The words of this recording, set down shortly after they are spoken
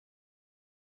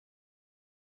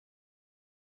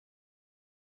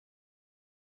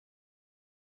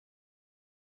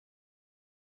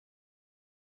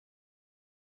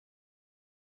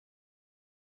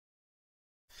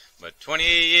But 20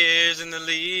 years in the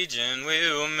Legion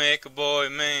will make a boy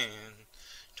man.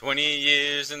 20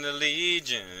 years in the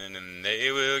Legion and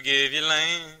they will give you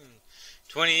land.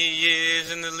 20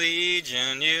 years in the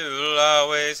Legion, you'll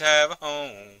always have a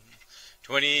home.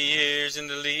 20 years in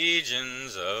the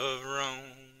legions of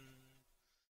Rome.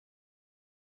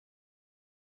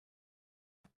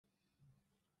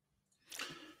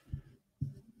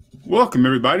 Welcome,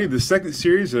 everybody, to the second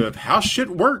series of How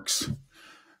Shit Works,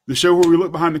 the show where we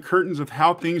look behind the curtains of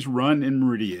how things run in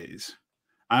Meridies.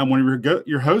 I'm one of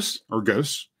your hosts, or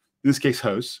ghosts, in this case,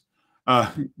 hosts,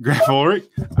 Graf Ulrich.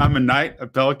 I'm a knight, a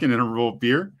pelican, and a roll of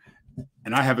beer,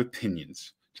 and I have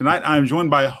opinions. Tonight, I'm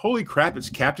joined by, holy crap, it's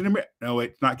Captain America. No,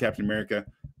 wait, it's not Captain America.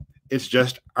 It's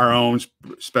just our own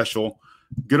special,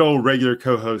 good old regular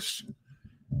co-host,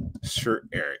 Sir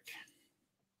Erik.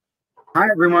 Hi,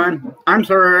 everyone. I'm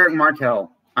Sir Erik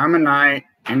Martell. I'm a knight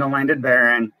and a landed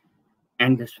baron.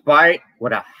 And despite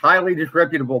what a highly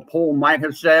disreputable poll might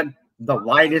have said, the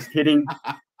lightest hitting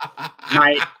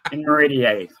knight in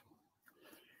Meridies.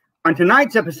 On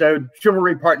tonight's episode,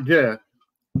 Chivalry Part 2,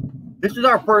 this is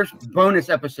our first bonus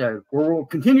episode where we'll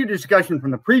continue discussion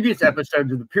from the previous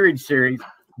episodes of the period series.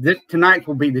 Tonight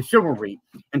will be the Chivalry.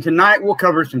 And tonight we'll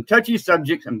cover some touchy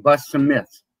subjects and bust some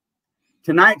myths.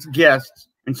 Tonight's guests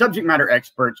and subject matter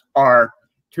experts are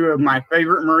two of my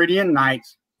favorite Meridian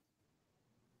knights,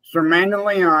 Sir Mandin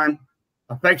Leon,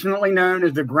 affectionately known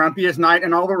as the grumpiest knight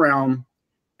in all the realm,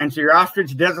 and Sir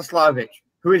Iastreb,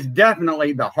 who is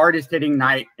definitely the hardest hitting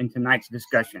knight in tonight's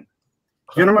discussion.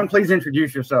 Gentlemen, please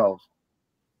introduce yourselves.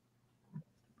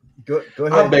 Go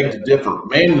ahead. I beg to differ.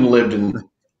 Mandin lived in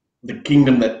the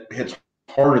kingdom that hits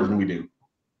harder than we do.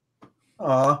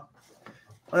 I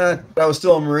was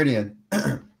still a Meridian.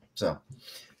 So,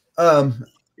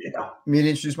 me to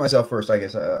introduce myself first, I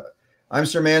guess. I'm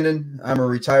Sir Mandin. I'm a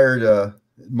retired,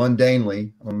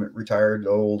 mundanely, I'm a retired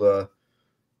old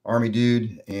Army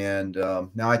dude, and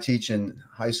now I teach in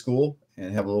high school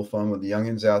and have a little fun with the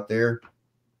youngins out there,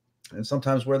 and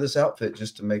sometimes wear this outfit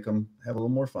just to make them have a little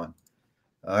more fun.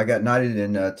 I got knighted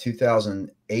in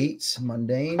 2008,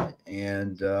 mundane,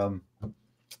 and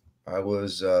I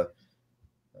was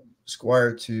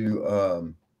squire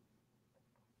to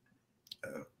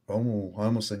I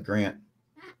almost said Grant.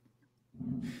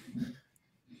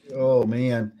 Oh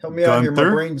man, help me out here. My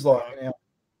brain's locked now.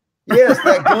 Yes,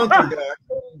 that Gunther guy.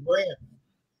 Grant.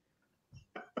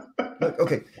 Look,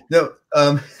 okay, no,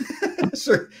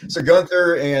 Sir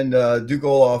Gunther and Duke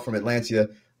Olaf from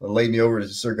Atlantia laid me over to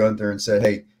Sir Gunther and said,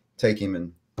 "Hey, take him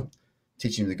and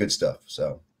teach him the good stuff."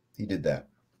 So he did that.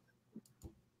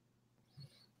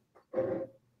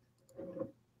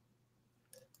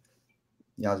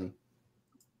 Yazi.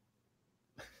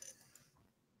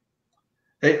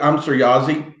 Hey, I'm Sir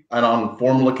Yazi, and on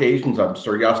formal occasions, I'm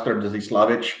Sir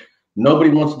Iastreb. Nobody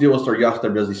wants to deal with Sir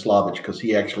Iastreb because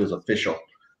he actually is official.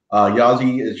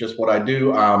 Yazi is just what I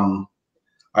do.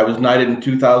 I was knighted in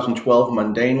 2012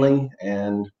 mundanely,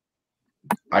 and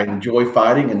I enjoy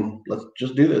fighting, and let's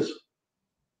just do this.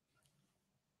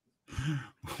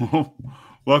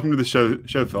 Welcome to the show,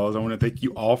 fellas. I want to thank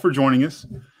you all for joining us.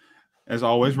 As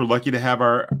always, we're lucky to have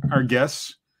our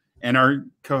guests and our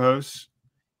co-hosts,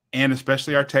 and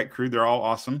especially our tech crew. They're all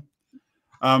awesome.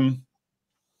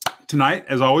 Tonight,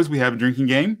 as always, we have a drinking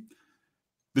game.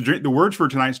 The words for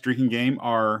tonight's drinking game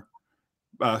are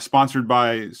sponsored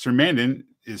by Sir Mandin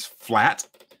is flat.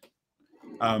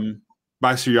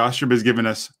 By Sir Iastreb has given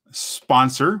us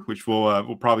sponsor, which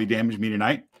will probably damage me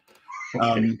tonight.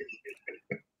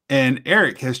 And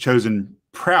Erik has chosen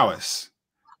prowess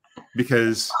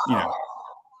because,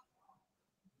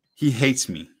 he hates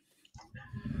me.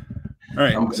 All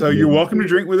right, so you're welcome to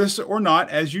drink with us or not,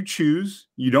 as you choose.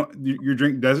 Your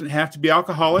drink doesn't have to be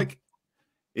alcoholic.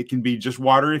 It can be just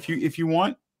water if you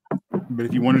want. But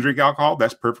if you want to drink alcohol,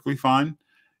 that's perfectly fine.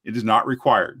 It is not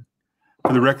required.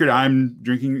 For the record, I'm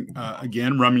drinking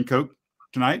again rum and Coke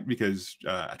tonight because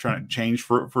I try to change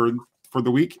for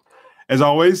the week. As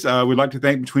always, we'd like to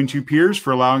thank Between Two Peers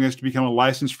for allowing us to become a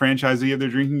licensed franchisee of their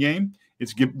drinking game.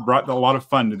 It's brought a lot of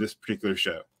fun to this particular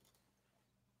show.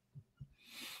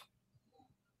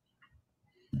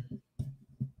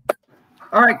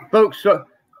 All right, folks. So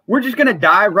we're just going to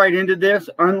dive right into this.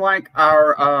 Unlike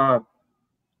our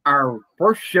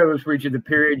first shows for each of the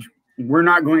periods, we're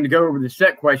not going to go over the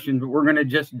set questions, but we're going to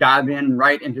just dive in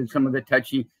right into some of the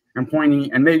touchy and pointy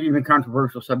and maybe even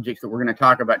controversial subjects that we're going to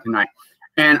talk about tonight.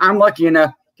 And I'm lucky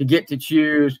enough to get to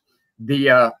choose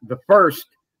the first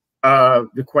of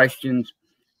the questions.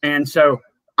 And so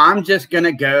I'm just going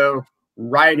to go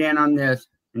right in on this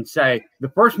and say the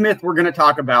first myth we're going to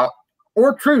talk about,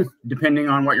 or truth, depending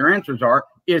on what your answers are,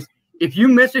 is if you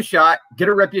miss a shot, get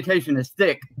a reputation as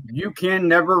thick, you can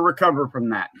never recover from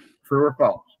that. True or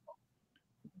false?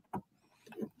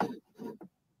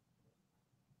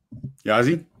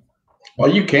 Yazi?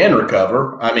 Well, you can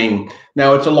recover. I mean,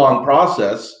 now it's a long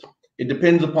process. It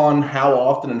depends upon how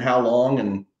often and how long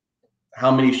and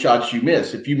how many shots you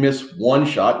miss. If you miss one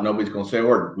shot, nobody's going to say a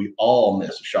word. We all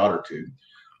miss a shot or two.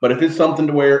 But if it's something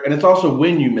to where, and it's also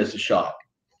when you miss a shot.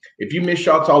 If you miss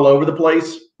shots all over the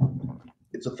place,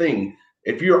 it's a thing.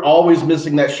 If you're always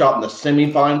missing that shot in the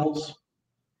semifinals,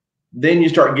 then you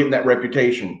start getting that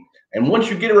reputation. And once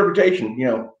you get a reputation, you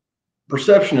know,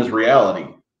 perception is reality.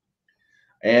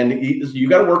 And you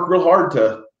got to work real hard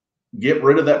to get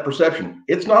rid of that perception.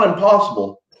 It's not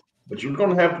impossible, but you're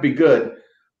going to have to be good.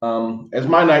 As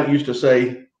my knight used to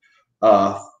say,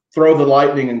 throw the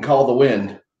lightning and call the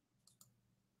wind.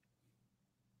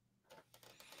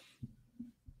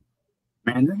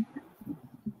 Mandin?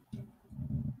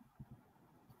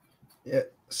 Yeah,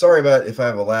 sorry about if I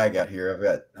have a lag out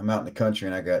here. I'm out in the country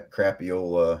and I got crappy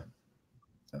old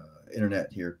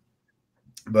internet here.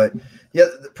 But yeah,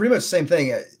 pretty much the same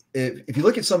thing. If you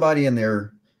look at somebody and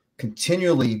they're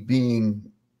continually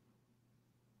being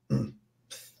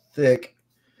thick,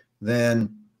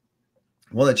 then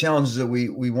one of the challenges that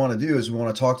we want to do is we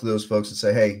want to talk to those folks and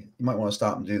say, hey, you might want to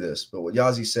stop and do this. But what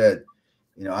Yazi said,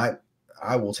 you know,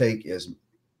 I will take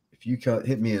if you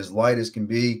hit me as light as can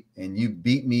be and you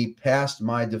beat me past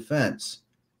my defense,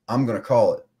 I'm going to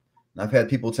call it. And I've had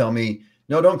people tell me,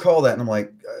 no, don't call that. And I'm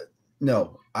like,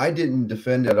 no, I didn't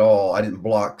defend at all. I didn't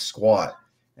block squat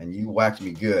and you whacked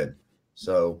me good.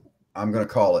 So I'm going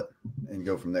to call it and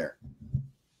go from there.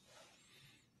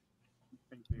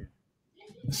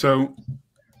 So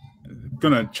I'm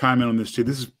going to chime in on this too.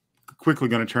 This is quickly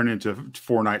going to turn into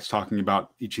 4 nights talking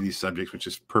about each of these subjects, which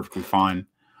is perfectly fine.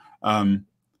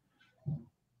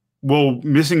 Will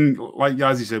missing, like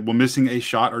Yazi said, will missing a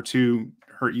shot or two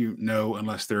hurt you? No,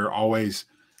 unless it always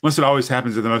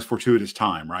happens at the most fortuitous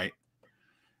time, right?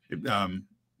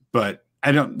 But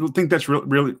I don't think that's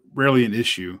really rarely an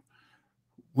issue.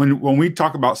 When we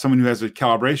talk about someone who has a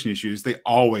calibration issue, they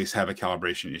always have a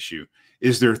calibration issue.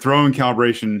 Is their throwing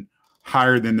calibration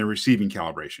higher than their receiving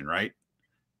calibration, right?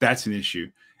 That's an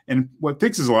issue. And what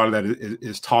fixes a lot of that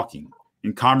is talking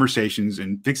and conversations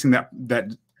and fixing that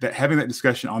having that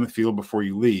discussion on the field before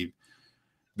you leave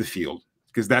the field,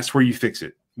 because that's where you fix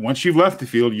it. Once you've left the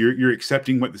field, you're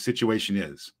accepting what the situation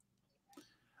is.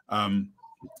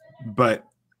 But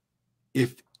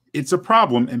if it's a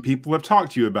problem and people have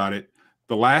talked to you about it,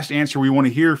 the last answer we want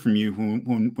to hear from you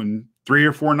when 3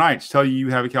 or 4 nights tell you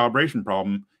have a calibration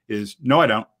problem is, no, I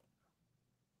don't.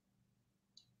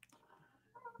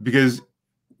 Because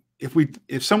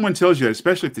if someone tells you that,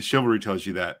 especially if the chivalry tells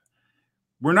you that,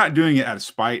 we're not doing it out of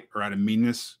spite or out of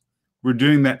meanness. We're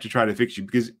doing that to try to fix you.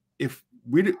 Because if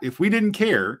we didn't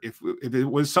care, if it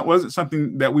wasn't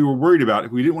something that we were worried about,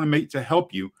 if we didn't want to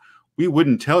help you, we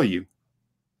wouldn't tell you.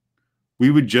 We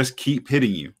would just keep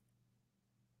hitting you.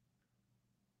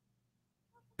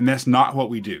 And that's not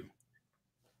what we do.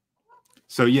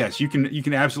 So yes, you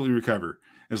can absolutely recover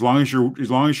as long as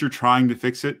you're trying to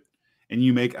fix it and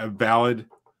you make a valid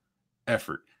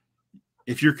effort.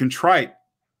 If you're contrite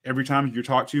every time you're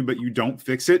talked to, but you don't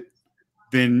fix it,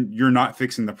 then you're not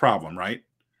fixing the problem, right?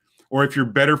 Or if you're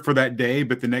better for that day,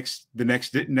 but the next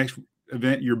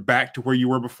event you're back to where you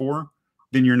were before,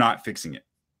 then you're not fixing it.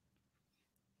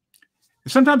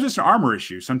 Sometimes it's an armor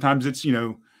issue. Sometimes it's,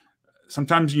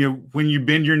 when you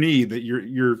bend your knee, that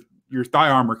your thigh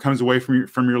armor comes away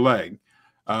from your leg.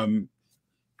 When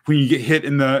you get hit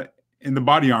in the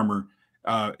body armor,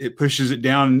 it pushes it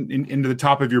down into the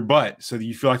top of your butt, so that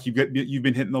you feel like you've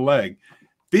been hit in the leg.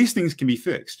 These things can be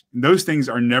fixed. And those things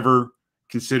are never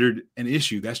considered an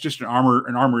issue. That's just an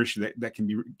armor issue that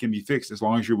can be fixed as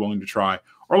long as you're willing to try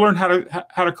or learn how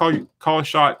to call a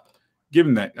shot.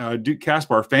 Given that Duke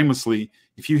Kaspar famously,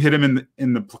 if you hit him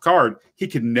in the placard, he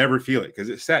could never feel it because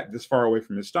it sat this far away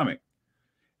from his stomach.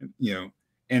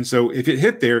 And so if it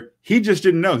hit there, he just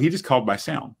didn't know. He just called by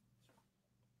sound.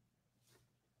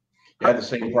 I had the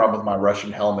same problem with my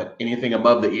Russian helmet. Anything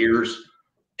above the ears,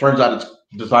 turns out it's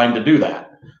designed to do that.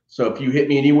 So if you hit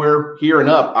me anywhere here and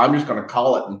up, I'm just going to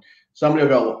call it. And somebody will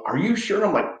go, "Are you sure?"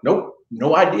 I'm like, "Nope,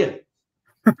 no idea."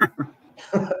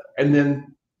 And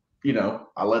then,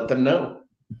 I let them know.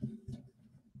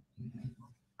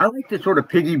 I like to sort of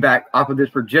piggyback off of this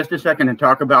for just a second and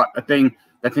talk about a thing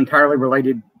that's entirely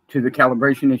related to the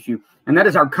calibration issue, and that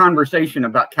is our conversation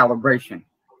about calibration.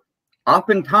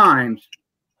 Oftentimes,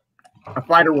 a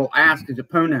fighter will ask his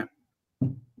opponent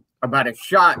about a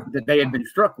shot that they had been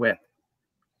struck with.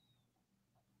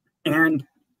 And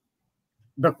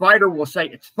the fighter will say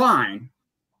it's fine,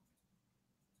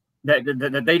 that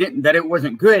they didn't, that it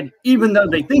wasn't good, even though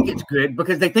they think it's good,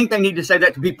 because they think they need to say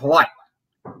that to be polite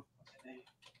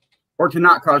or to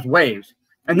not cause waves.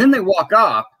 And then they walk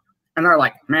off and they're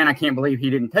like, man, I can't believe he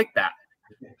didn't take that.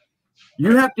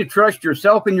 You have to trust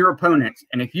yourself and your opponents.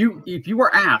 And if you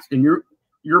were asked and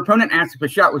your opponent asked if a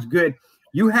shot was good,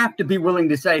 you have to be willing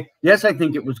to say, yes, I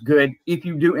think it was good. If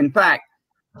you do, in fact,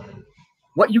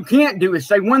 what you can't do is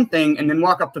say one thing and then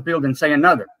walk up the field and say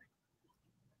another.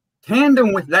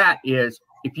 Tandem with that is,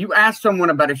 if you ask someone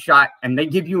about a shot and they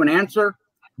give you an answer,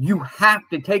 you have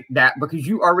to take that because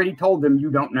you already told them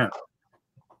you don't know.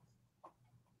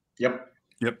 Yep.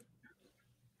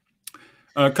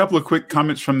 A couple of quick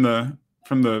comments from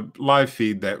the live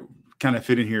feed that kind of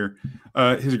fit in here.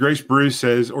 His Grace Bruce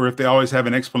says, or if they always have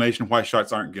an explanation why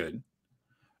shots aren't good.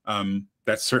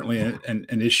 That's certainly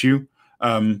an issue.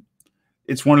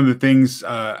 It's one of the things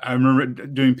I remember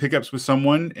doing pickups with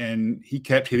someone, and he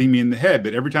kept hitting me in the head.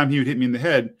 But every time he would hit me in the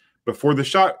head, before the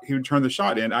shot, he would turn the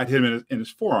shot in. I'd hit him in his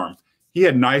forearm. He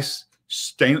had nice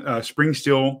spring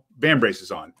steel band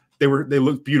braces on. They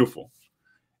looked beautiful.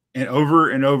 And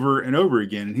over and over and over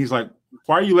again. And he's like,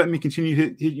 why are you letting me continue to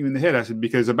hit you in the head? I said,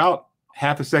 because about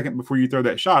half a second before you throw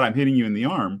that shot, I'm hitting you in the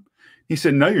arm. He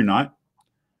said, no, you're not.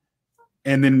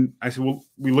 And then I said, well,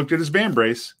 we looked at his band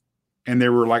brace, and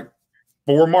there were like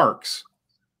 4 marks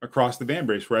across the band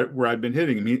brace where I'd been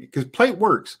hitting him. Because plate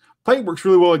works. Plate works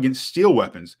really well against steel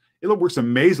weapons. It works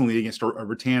amazingly against a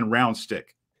rattan round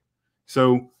stick.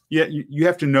 So, yeah, you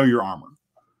have to know your armor.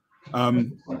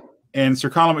 And Sir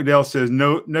Colin McDowell says,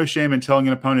 no shame in telling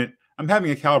an opponent, I'm having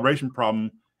a calibration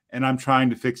problem, and I'm trying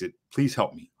to fix it. Please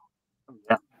help me.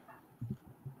 Yeah.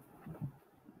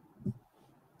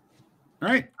 All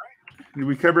right. Did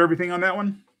we cover everything on that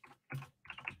one?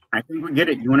 I think we get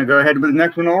it. You want to go ahead with the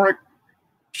next one, Ulrich?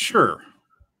 Sure.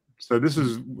 So this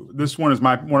one is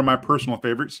one of my personal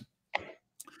favorites.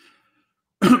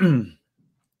 One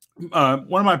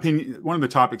of the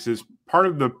topics is part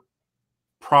of the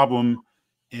problem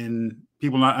in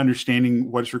people not understanding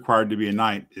what's required to be a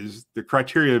knight is the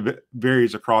criteria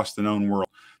varies across the known world.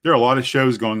 There are a lot of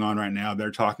shows going on right now that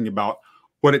are talking about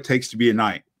what it takes to be a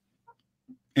knight.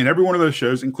 And every one of those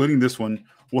shows, including this one,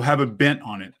 will have a bent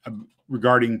on it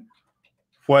regarding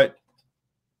what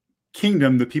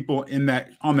kingdom the people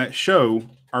on that show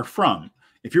are from.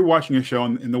 If you're watching a show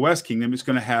in the West Kingdom, it's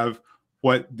going to have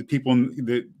what the people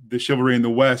in the chivalry in the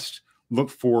West look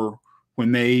for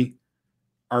when they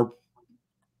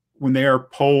are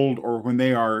polled, or when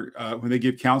they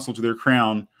give counsel to their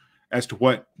crown as to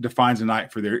what defines a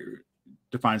knight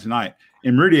defines a knight.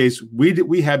 In Meridier's,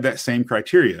 we have that same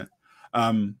criteria.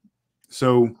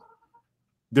 So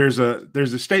there's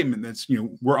a statement that's,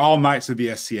 we're all knights of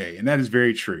the SCA, and that is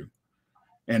very true.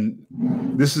 And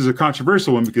this is a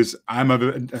controversial one because I'm of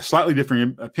a slightly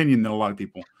different opinion than a lot of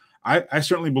people. I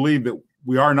certainly believe that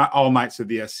we are not all knights of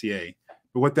the SCA.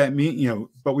 But what that means,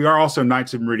 but we are also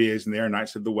knights of Meridiers, and they are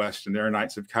knights of the West, and there are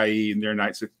knights of Cailly, and there are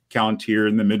knights of Callantyre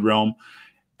in the Mid-Realm.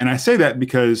 And I say that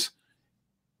because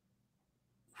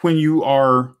when you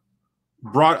are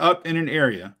brought up in an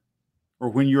area, or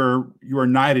when you are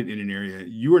knighted in an area,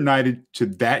 you are knighted to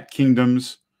that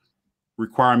kingdom's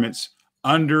requirements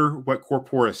under what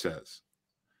corpora says.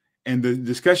 And the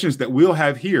discussions that we'll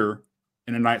have here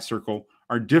in a knight circle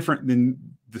are different than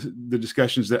the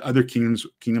discussions that other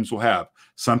kingdoms will have.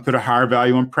 Some put a higher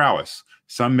value on prowess.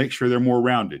 Some make sure they're more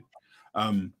rounded.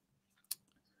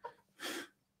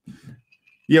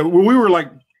 Yeah, well, we were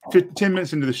like 10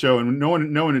 minutes into the show, and no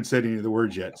one had said any of the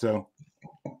words yet. So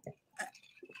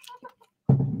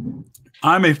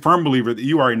I'm a firm believer that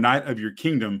you are a knight of your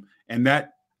kingdom, and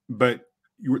that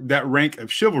rank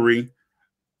of chivalry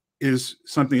is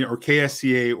something, or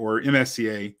KSCA or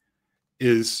MSCA,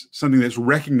 is something that's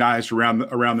recognized around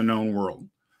the known world.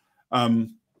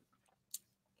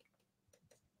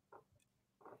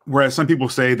 Whereas some people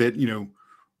say that,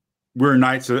 we're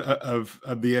knights of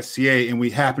the SCA and we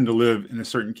happen to live in a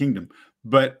certain kingdom.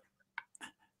 But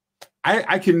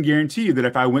I can guarantee you that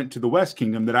if I went to the West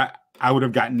Kingdom, that I would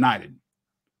have gotten knighted.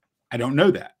 I don't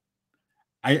know that.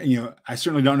 I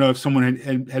certainly don't know if someone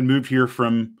had moved here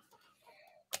from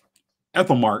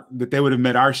Ethelmark, that they would have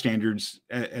met our standards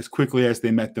as quickly as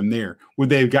they met them there. Would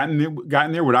they have gotten there?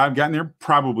 Would I have gotten there?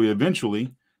 Probably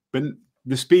eventually, but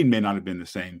the speed may not have been the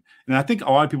same. And I think a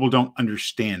lot of people don't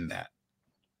understand that.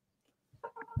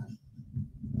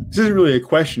 This isn't really a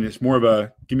question. It's more of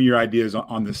a, give me your ideas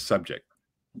on this subject.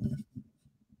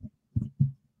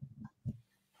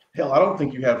 Hell, I don't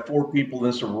think you have 4 people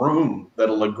in this room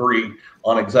that'll agree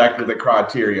on exactly the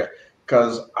criteria,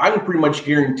 because I can pretty much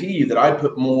guarantee you that I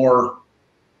put more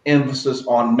emphasis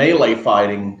on melee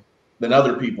fighting than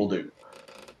other people do.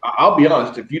 I'll be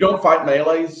honest, if you don't fight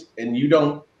melees and you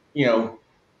don't,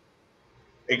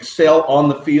 excel on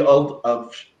the field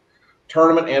of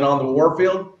tournament and on the war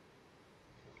field,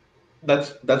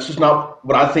 that's just not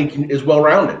what I think is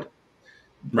well-rounded.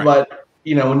 Right. But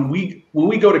when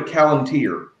we go to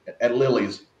Callantyr at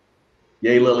Lily's,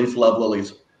 yay Lily's, love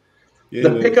Lily's. Yeah,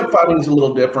 the pickup fighting is a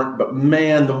little different, but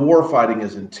man, the war fighting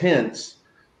is intense.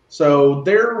 So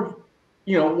they're,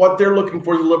 what they're looking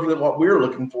for is a little bit what we're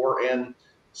looking for, and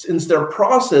since their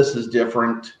process is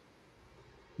different,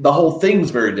 the whole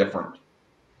thing's very different.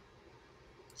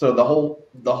 So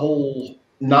the whole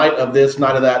night of this,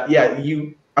 night of that, yeah,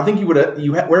 I think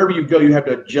wherever you go, you have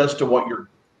to adjust to what you're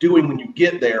doing when you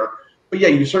get there. But yeah,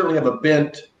 you certainly have a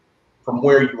bent from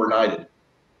where you were knighted.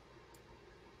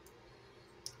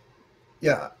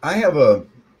 Yeah, I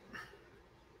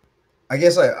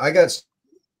guess I got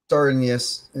started in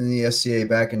the SCA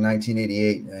back in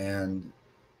 1988, and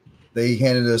they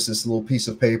handed us this little piece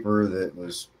of paper that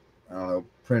was, I don't know,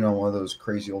 printed on one of those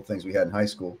crazy old things we had in high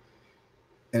school.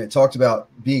 And it talked about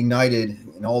being knighted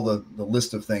and all the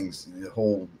list of things, the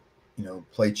whole,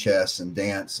 play chess and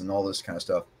dance and all this kind of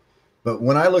stuff. But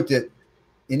when I looked at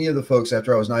any of the folks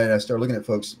after I was knighted, I started looking at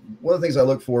folks. One of the things I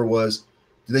looked for was,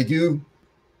 do they do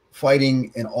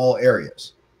fighting in all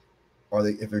areas?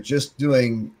 If they're just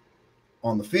doing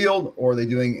on the field, or are they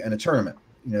doing in a tournament?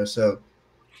 So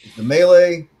the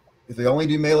melee, if they only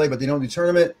do melee but they don't do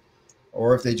tournament,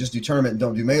 or if they just do tournament and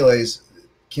don't do melees,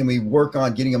 can we work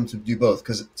on getting them to do both?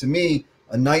 Because to me,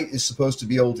 a knight is supposed to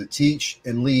be able to teach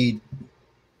and lead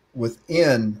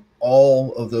within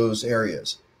all of those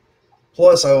areas.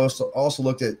 Plus, I also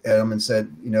looked at them and said,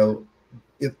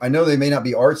 if I know they may not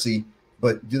be artsy,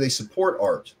 but do they support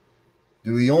art?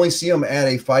 Do we only see them at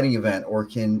a fighting event, or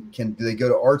do they go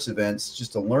to arts events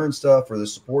just to learn stuff, or to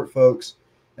support folks?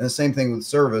 And the same thing with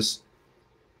service,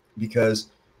 because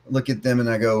I look at them and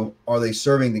I go, are they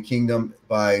serving the kingdom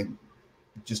by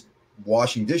just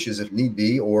washing dishes if need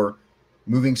be, or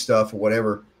moving stuff or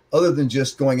whatever, other than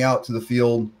just going out to the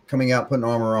field, coming out, putting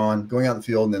armor on, going out in the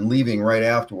field, and then leaving right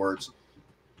afterwards?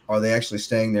 Are they actually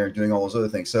staying there doing all those other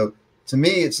things? So to me,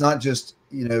 it's not just,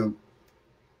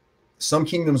 some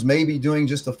kingdoms may be doing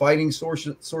just the fighting source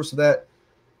of that,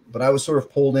 but I was sort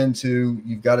of pulled into,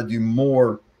 you've got to do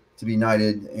more to be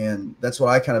knighted, and that's what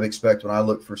I kind of expect when I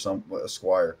look for a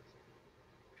squire.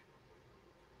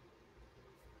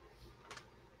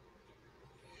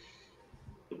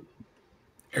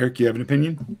 Eric, you have an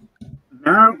opinion?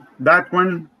 No, that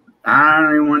one, I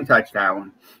don't even want to touch that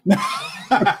one.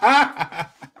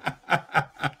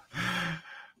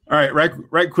 All right,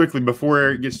 right quickly before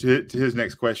Eric gets to his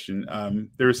next question,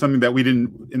 there was something that we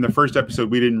didn't, in the first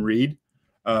episode, we didn't read.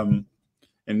 And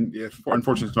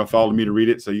unfortunately, it's going to fall to me to read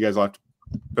it, so you guys will have to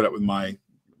put up with my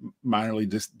minorly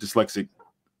dyslexic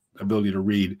ability to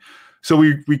read. So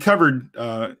we covered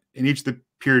in each of the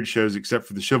period shows, except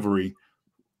for the Chivalry,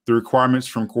 the requirements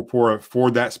from Corpora for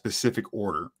that specific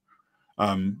order.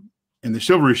 In the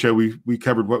Chivalry show, we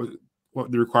covered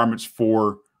what the requirements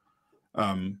for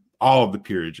all of the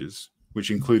peerages,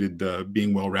 which included the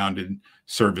being well-rounded,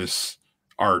 service,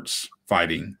 arts,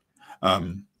 fighting.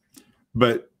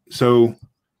 But so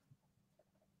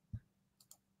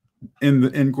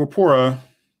in Corpora,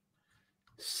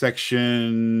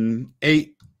 section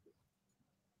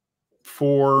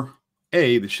 8.4a,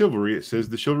 the Chivalry, it says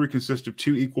the Chivalry consists of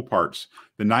two equal parts,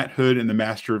 the knighthood and the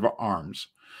master of arms.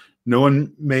 No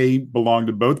one may belong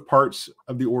to both parts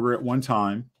of the order at one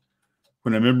time.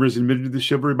 When a member is admitted to the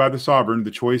Chivalry by the sovereign, the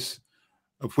choice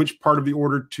of which part of the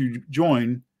order to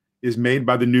join is made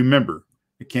by the new member.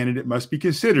 The candidate must be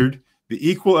considered the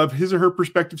equal of his or her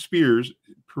prospective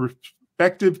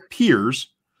peers,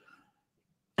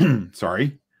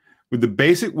 sorry, with the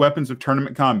basic weapons of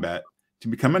tournament combat. To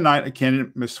become a knight, a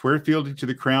candidate must swear fealty to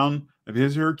the crown of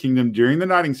his or her kingdom during the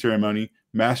knighting ceremony.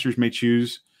 Masters may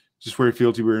choose to swear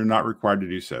fealty, but are not required to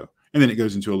do so. And then it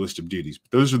goes into a list of duties. But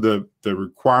those are the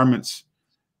requirements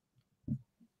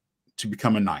to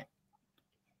become a knight.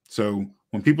 So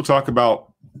when people talk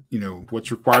about,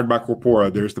 what's required by Corpora,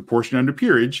 there's the portion under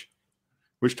peerage,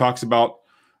 which talks about,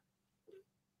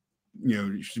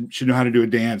 you should know how to do a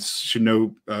dance, should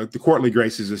know the courtly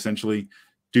graces, essentially,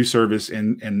 do service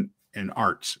and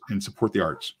arts and support the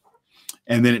arts.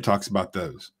 And then it talks about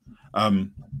those.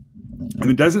 And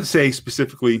it doesn't say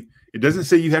specifically, it doesn't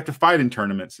say you have to fight in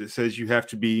tournaments. It says you have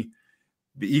to be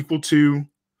the equal to,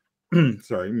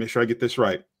 sorry, make sure I get this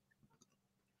right.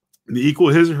 The equal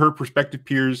his or her prospective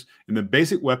peers in the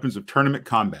basic weapons of tournament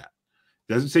combat.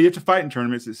 It doesn't say you have to fight in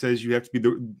tournaments. It says you have to be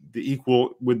the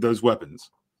equal with those weapons.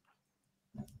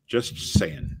 Just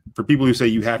saying. For people who say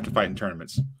you have to fight in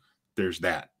tournaments, there's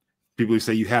that. People who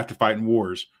say you have to fight in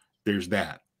wars, there's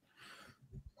that.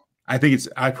 I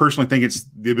personally think it's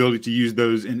the ability to use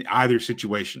those in either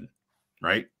situation,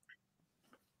 right?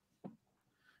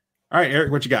 All right,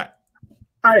 Eric, what you got?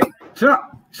 All right.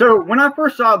 So when I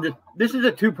first saw this, this is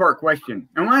a two-part question.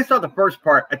 And when I saw the first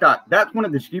part, I thought that's one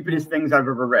of the stupidest things I've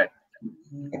ever read.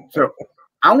 So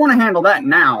I want to handle that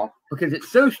now because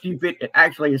it's so stupid, it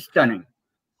actually is stunning.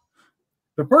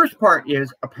 The first part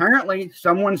is apparently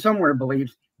someone somewhere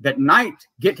believes that knights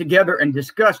get together and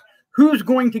discuss who's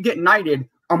going to get knighted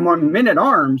among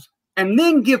men-at-arms and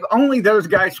then give only those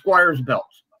guys squires'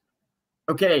 belts.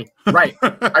 Okay, right.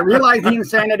 I realize the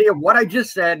insanity of what I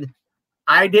just said.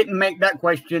 I didn't make that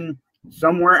question.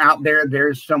 Somewhere out there,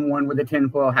 there's someone with a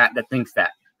tinfoil hat that thinks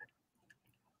that.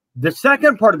 The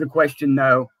second part of the question,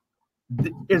 though,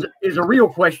 is a real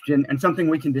question and something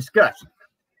we can discuss.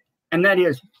 And that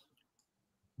is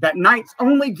that knights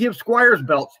only give squires'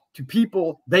 belts to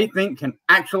people they think can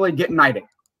actually get knighted.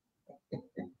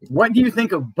 What do you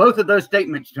think of both of those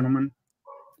statements, gentlemen?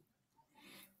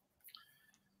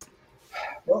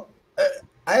 Well,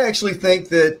 I actually think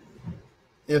that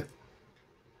if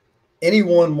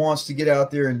anyone wants to get out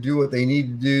there and do what they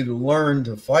need to do to learn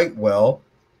to fight well,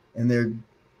 and then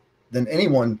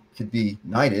anyone could be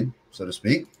knighted, so to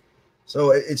speak.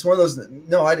 So it's one of those.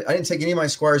 No, I didn't take any of my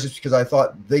squires just because I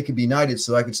thought they could be knighted,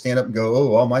 so I could stand up and go,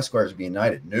 "Oh, all my squires are being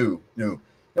knighted." No.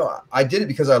 I did it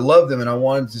because I love them and I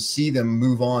wanted to see them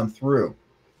move on through,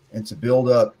 and to build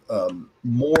up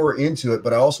more into it.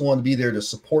 But I also wanted to be there to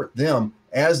support them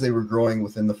as they were growing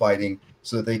within the fighting,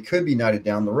 so that they could be knighted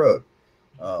down the road.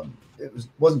 It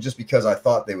wasn't just because I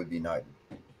thought they would be knighted.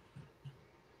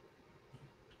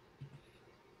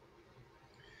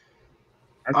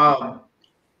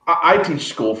 I teach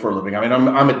school for a living. I mean,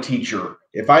 I'm a teacher.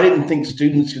 If I didn't think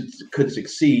students could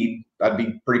succeed, I'd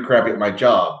be pretty crappy at my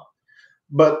job.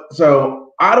 But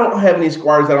so I don't have any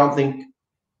squires that I don't think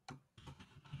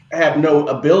have no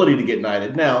ability to get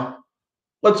knighted. Now,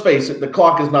 let's face it, the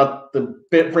clock is not the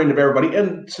friend of everybody,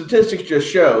 and statistics just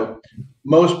show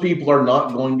most people are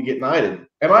not going to get knighted.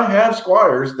 And I have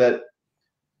squires that,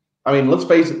 I mean, let's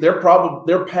face it, their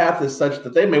path is such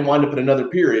that they may wind up in another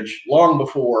peerage long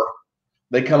before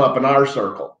they come up in our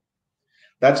circle.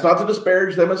 That's not to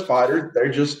disparage them as fighters.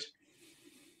 They're just,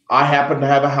 I happen to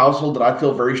have a household that I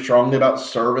feel very strongly about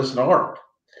service and art.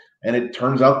 And it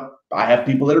turns out I have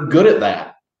people that are good at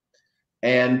that.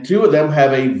 And two of them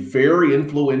have a very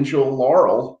influential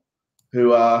Laurel who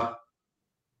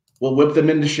will whip them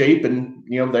into shape. And,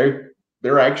 you know,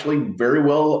 they're actually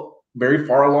very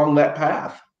far along that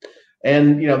path.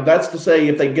 And, you know, that's to say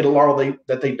if they get a Laurel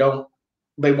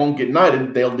they won't get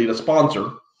knighted, they'll need a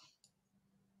sponsor.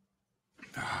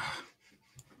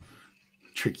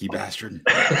 Tricky bastard.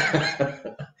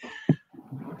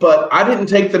 But I didn't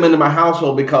take them into my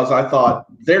household because I thought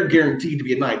they're guaranteed to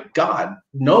be a knight. God,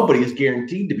 nobody is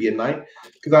guaranteed to be a knight.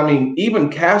 Because, I mean, even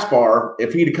Caspar,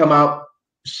 if he'd have come out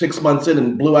 6 months in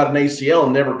and blew out an ACL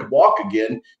and never could walk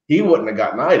again, he wouldn't have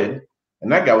got knighted.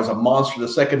 And that guy was a monster the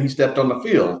second he stepped on the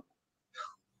field.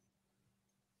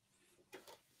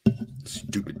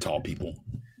 Stupid tall people.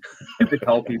 Stupid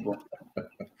tall people.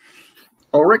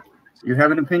 Ulrich, you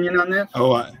have an opinion on this?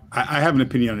 Oh, I have an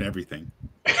opinion on everything.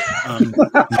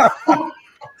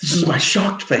 This is my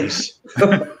shocked face.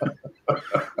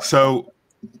 So,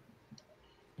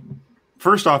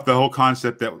 first off, the whole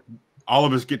concept that all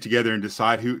of us get together and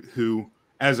decide who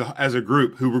as a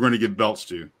group, who we're going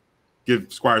to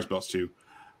give squires belts to.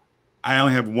 I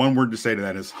only have one word to say to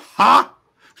that is ha.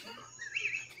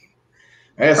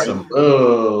 That's some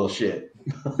bullshit.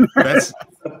 That's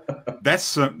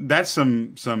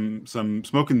some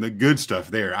smoking the good stuff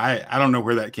there. I don't know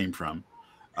where that came from.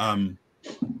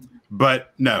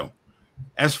 But no,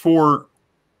 as for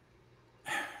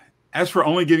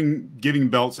only giving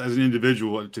belts as an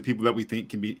individual to people that we think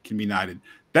can be knighted,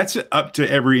 that's up to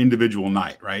every individual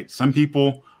knight, right? Some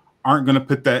people aren't going to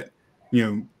put that, you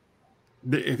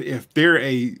know, if they're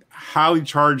a highly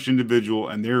charged individual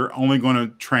and they're only going to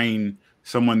train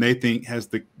someone they think has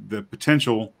the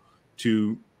potential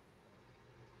to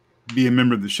be a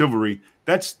member of the chivalry,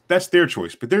 that's their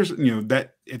choice. But there's, you know,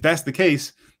 that if that's the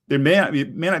case, there may not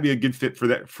be a good fit for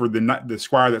the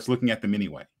squire that's looking at them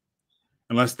anyway,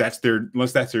 unless that's their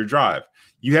drive.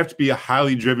 You have to be a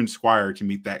highly driven squire to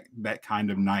meet that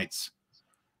kind of knight's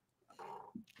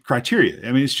criteria.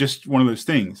 I mean, it's just one of those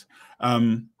things.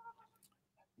 I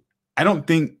don't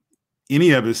think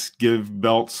any of us give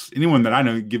belts, anyone that I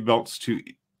know, give belts to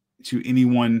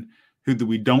anyone who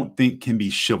we don't think can be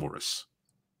chivalrous.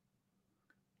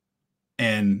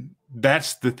 And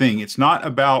that's the thing. It's not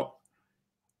about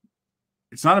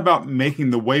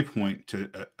making the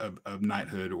waypoint of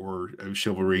knighthood or of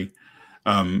chivalry,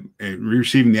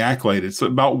 receiving the accolade. It's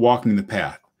about walking the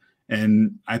path.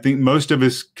 And I think most of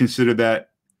us consider that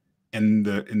in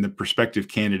the prospective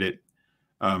candidate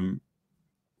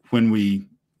when we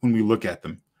look at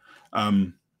them.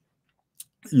 A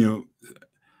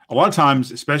lot of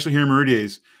times, especially here in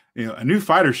Meridies, a new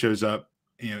fighter shows up,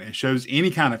 and shows any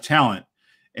kind of talent.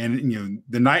 And,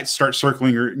 the knights start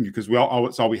circling her, because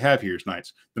it's all we have here is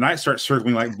knights. The knights start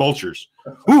circling like vultures.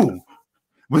 Ooh,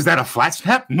 was that a flat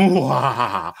snap?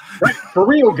 Right, for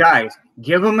real, guys,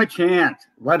 give them a chance.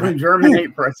 Let them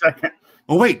germinate for a second.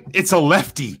 Oh, wait, it's a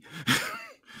lefty.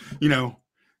 I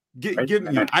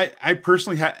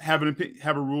personally have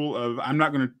a rule of I'm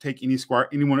not going to take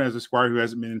anyone as a squire who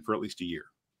hasn't been in for at least a year,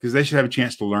 because they should have a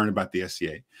chance to learn about the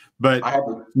SCA. But I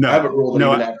have a rule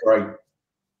that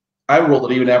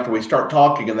even after we start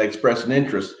talking and they express an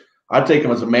interest, I take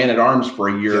them as a man at arms for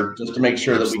a year just to make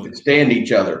sure that we can stand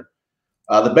each other.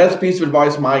 The best piece of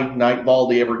advice my knight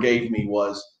Baldy ever gave me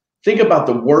was, think about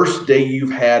the worst day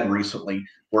you've had recently,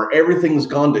 where everything's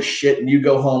gone to shit and you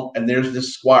go home and there's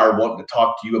this squire wanting to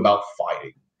talk to you about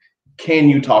fighting. Can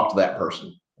you talk to that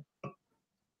person?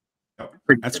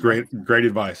 That's great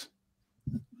advice.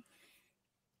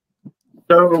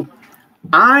 So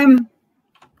I'm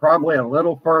probably a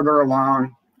little further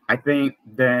along, I think,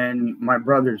 than my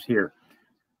brothers here.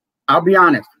 I'll be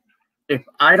honest. If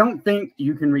I don't think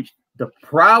you can reach the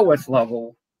prowess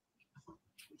level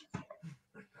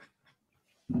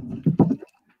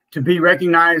to be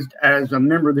recognized as a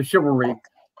member of the chivalry,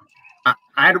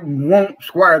 I won't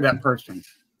squire that person.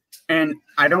 And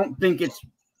I don't think it's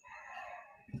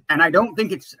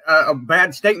a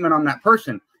bad statement on that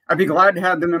person. I'd be glad to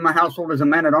have them in my household as a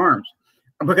man at arms,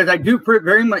 because I do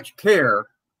very much care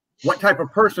what type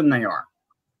of person they are.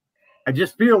 I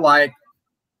just feel like,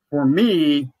 for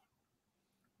me,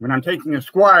 when I'm taking a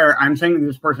squire, I'm saying to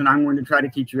this person, I'm going to try to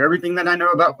teach you everything that I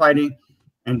know about fighting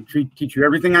and teach you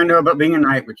everything I know about being a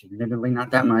knight, which is admittedly not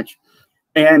that much.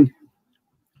 But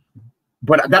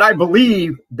that I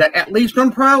believe that at least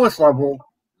on prowess level,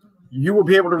 you will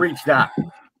be able to reach that.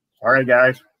 Sorry,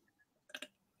 guys.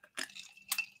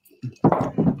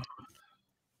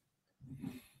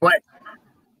 But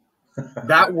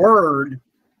that word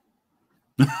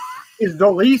is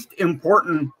the least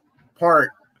important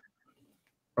part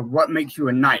of what makes you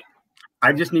a knight.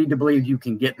 I just need to believe you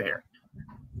can get there.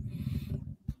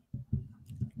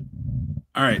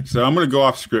 All right, so I'm going to go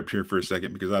off script here for a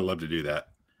second, because I love to do that.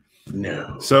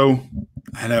 No. So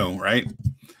I know, right?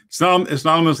 It's not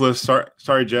on this list.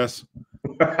 Sorry, Jess.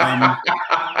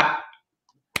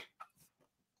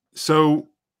 So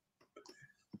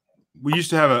we used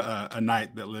to have a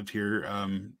knight that lived here,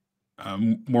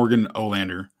 Morgan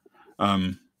Olander.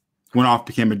 Went off,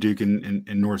 became a duke in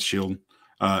North Shield,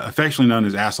 affectionately known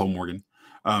as Asshole Morgan.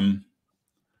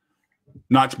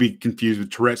 Not to be confused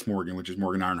with Tourette's Morgan, which is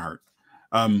Morgan Ironheart.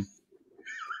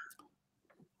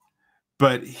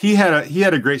 But he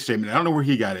had a great statement. I don't know where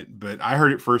he got it, but I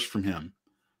heard it first from him.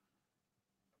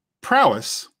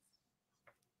 Prowess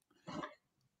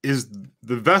is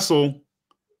the vessel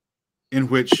in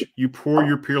which you pour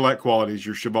your peer-like qualities,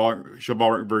 your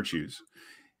chivalric virtues.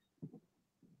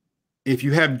 If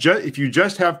you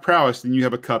just have prowess, then you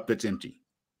have a cup that's empty.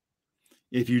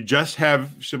 If you just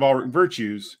have chivalric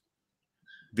virtues,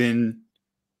 then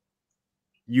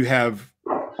you have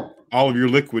all of your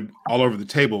liquid all over the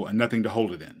table and nothing to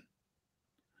hold it in.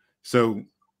 So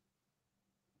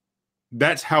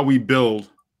that's how we build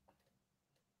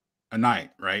a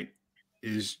knight, right?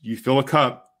 Is you fill a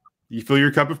cup, you fill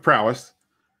your cup of prowess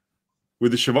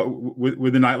with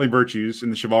the knightly virtues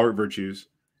and the chivalric virtues,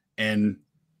 and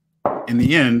in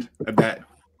the end of that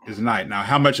is a knight. Now,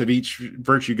 how much of each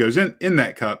virtue goes in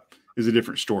that cup is a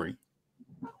different story.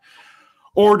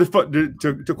 Or to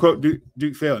quote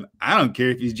Duke Phelan, I don't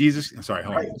care if he's Jesus. I'm sorry,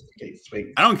 hold on.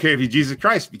 I don't care if he's Jesus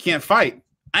Christ. If he can't fight,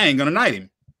 I ain't gonna knight him.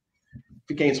 If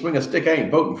he can't swing a stick, I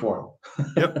ain't voting for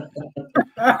him. Yep.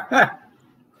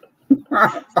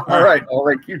 All right,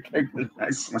 Ulrich, you take the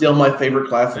next one. Still my favorite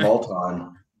class of all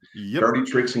time. Yep. Dirty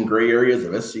tricks and gray areas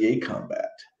of SCA combat.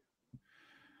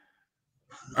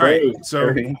 All right,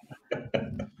 so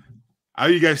I owe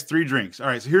you guys 3 drinks. All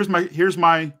right, so here's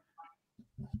my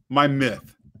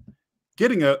myth.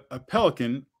 Getting a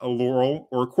pelican, a laurel,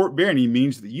 or a court barony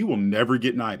means that you will never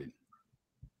get knighted.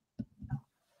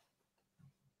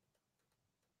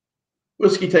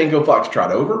 Whiskey Tango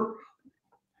Foxtrot over.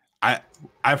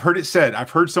 I've heard it said.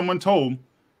 I've heard someone told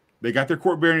they got their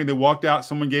court barony, they walked out,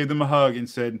 someone gave them a hug and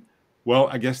said, well,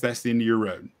 I guess that's the end of your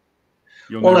road.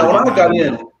 Well, now when I got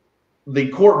in, the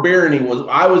court barony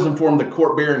I was informed the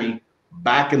court barony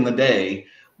back in the day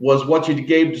was what you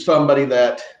gave to somebody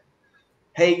that,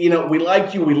 hey, you know, we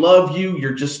like you, we love you,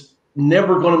 you're just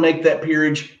never going to make that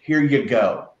peerage. Here you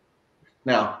go.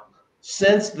 Now,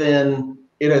 since then,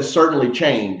 it has certainly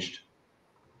changed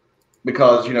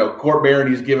because, you know, court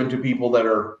barony is given to people that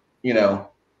are, you know,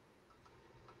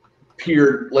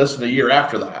 peered less than a year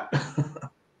after that.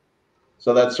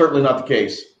 So that's certainly not the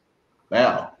case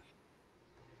now.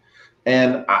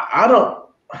 And I don't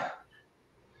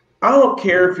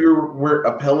care if we're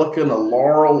a pelican, a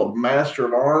laurel, a master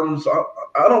of arms.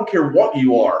 I don't care what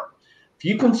you are. If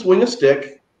you can swing a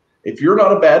stick, if you're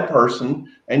not a bad person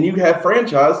and you have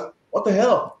franchise, what the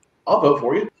hell? I'll vote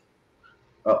for you.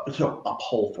 So I'll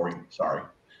poll for you. Sorry.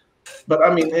 But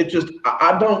I mean, it just,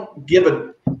 I don't give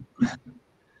a,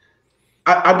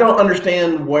 I don't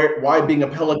understand why being a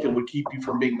pelican would keep you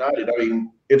from being knighted. I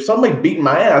mean, if somebody beating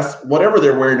my ass, whatever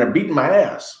they're wearing, they're beating my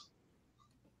ass.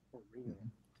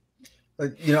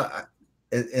 You know,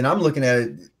 and I'm looking at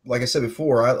it, like I said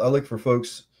before, I look for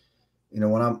folks, you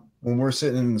know, when we're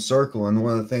sitting in the circle, and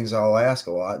one of the things I'll ask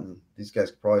a lot, and these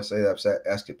guys could probably say that I've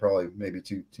asked it probably maybe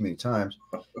too many times,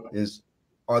 is,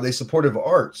 are they supportive of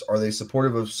arts? Are they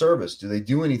supportive of service? Do they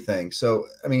do anything? So,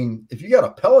 I mean, if you got a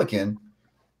pelican,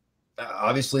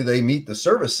 obviously they meet the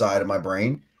service side of my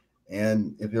brain.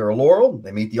 And if they're a laurel,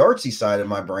 they meet the artsy side of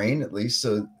my brain, at least.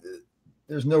 So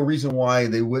there's no reason why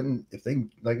they wouldn't, if they,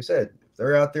 like I said, if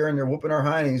they're out there and they're whooping our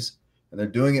heinies and they're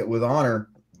doing it with honor,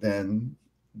 then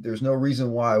there's no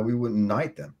reason why we wouldn't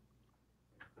knight them.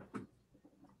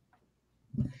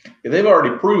 Yeah, they've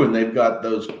already proven they've got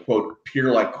those, quote,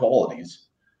 peer-like qualities.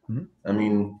 Mm-hmm. I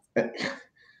mean,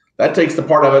 that takes the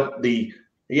part of it. They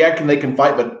can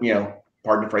fight, but, you know,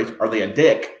 pardon the phrase, are they a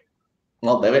dick?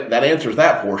 Well, that answers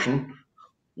that portion,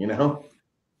 you know.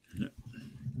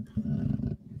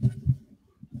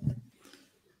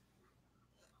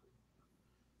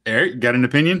 Eric, got an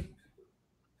opinion?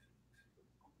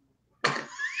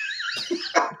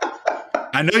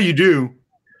 I know you do.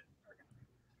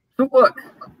 So look,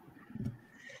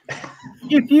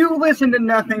 if you listen to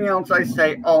nothing else I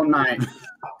say all night,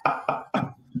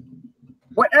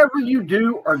 whatever you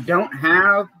do or don't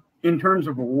have in terms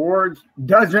of awards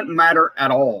doesn't matter at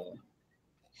all.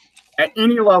 At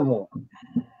any level.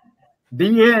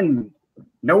 The end.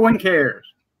 No one cares.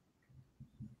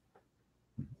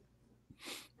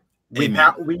 We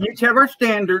each have our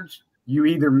standards. You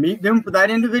either meet them for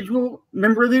that individual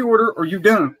member of the order or you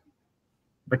don't.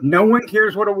 But no one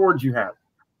cares what awards you have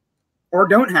or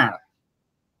don't have.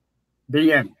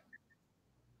 The end.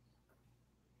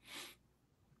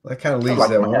 That kind of leads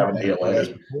that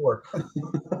one before.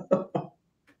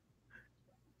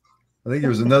 I think there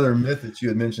was another myth that you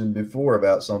had mentioned before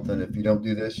about something. If you don't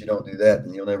do this, you don't do that,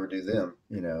 then you'll never do them.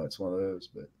 You know, it's one of those.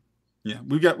 But yeah,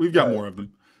 we've got more of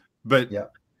them. But yeah,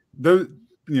 those,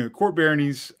 you know, court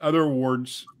baronies, other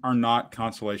awards are not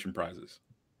consolation prizes.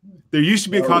 There used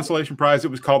to be a consolation prize.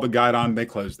 It was called the Guidon. They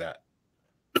closed that.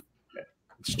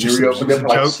 It's just you reopened it for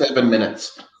like 7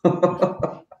 minutes.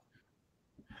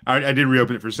 I did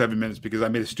reopen it for 7 minutes because I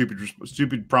made a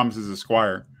stupid promises as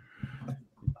squire.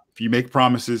 If you make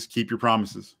promises, keep your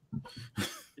promises.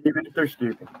 Even if they're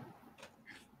stupid.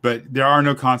 But there are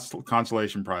no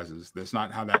consolation prizes. That's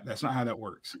not how that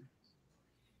works.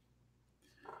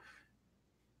 I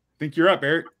think you're up,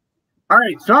 Eric. All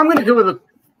right, so I'm going to go with a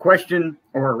question,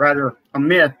 or rather a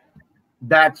myth,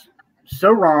 that's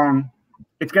so wrong,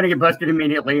 it's going to get busted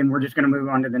immediately, and we're just going to move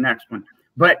on to the next one.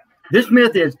 But this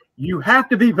myth is you have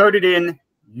to be voted in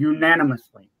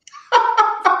unanimously.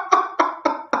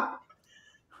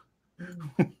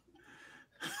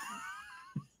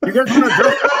 You guys want to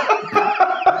address?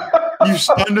 You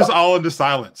stunned us all into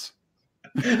silence.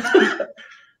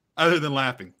 Other than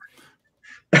laughing.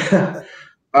 Let's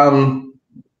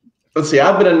see.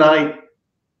 I've been a knight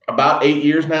about 8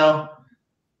 years now.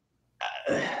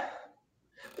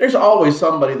 There's always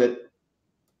somebody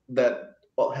that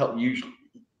will help usually.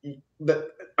 That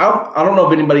I don't know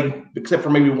of anybody except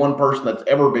for maybe one person that's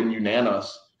ever been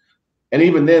unanimous. And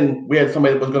even then, we had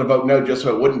somebody that was going to vote no just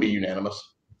so it wouldn't be unanimous.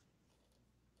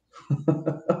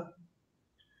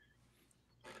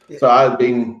 So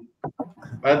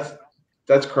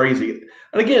that's crazy.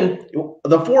 And again,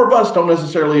 the four of us don't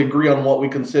necessarily agree on what we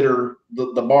consider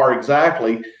the bar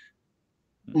exactly,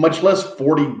 much less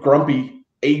 40 grumpy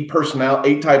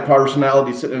A-type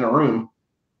personalities sitting in a room.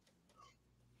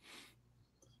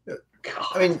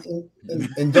 I mean,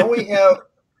 and don't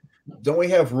we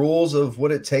have rules of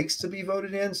what it takes to be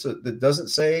voted in? So that doesn't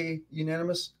say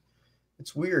unanimous.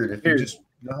 It's weird. If you just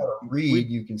know how to read,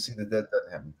 you can see that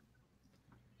doesn't happen.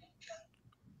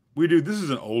 We do. This is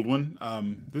an old one.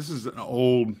 This is an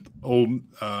old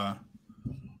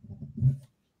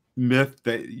myth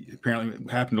that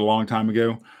apparently happened a long time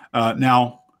ago.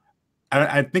 Now,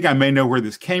 I think I may know where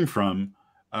this came from.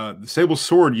 The sable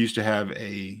sword used to have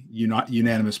a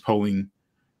unanimous polling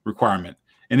requirement,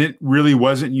 and it really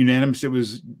wasn't unanimous. It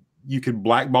was, you could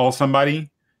blackball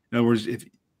somebody. In other words,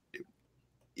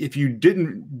 if you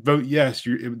didn't vote yes,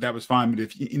 that was fine. But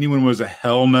if anyone was a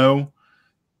hell no,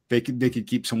 they could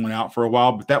keep someone out for a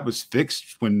while. But that was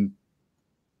fixed when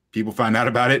people found out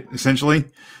about it, essentially,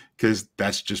 because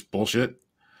that's just bullshit.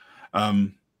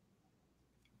 But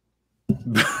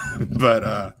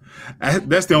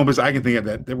that's the only place I can think of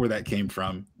that where that came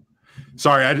from.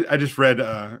 Sorry, I just read.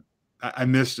 I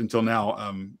missed until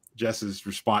now Jess's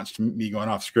response to me going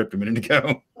off script a minute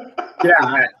ago.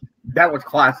 Yeah, that was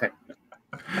classic.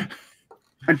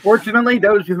 Unfortunately,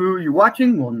 those who you're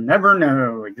watching will never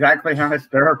know exactly how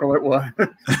hysterical it was.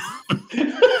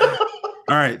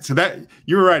 All right, so that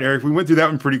you were right, Eric. We went through that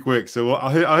one pretty quick. So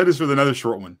I'll hit us with another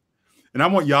short one, and I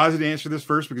want Yazzie to answer this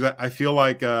first because I feel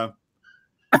like it's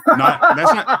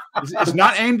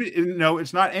not aimed at, no,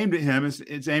 it's not aimed at him.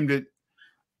 It's aimed at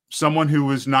someone who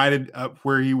was knighted up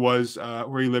where he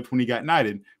lived when he got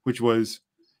knighted, which was,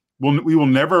 we will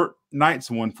never knight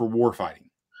someone for war fighting.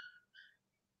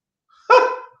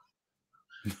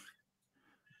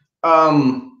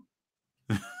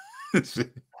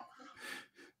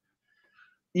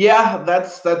 Yeah,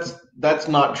 that's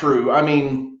not true. I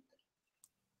mean,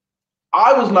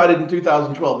 I was knighted in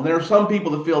 2012, and there are some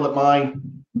people that feel that my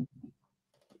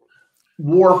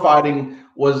war fighting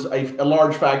was a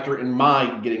large factor in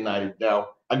my getting knighted. Now,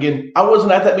 again, I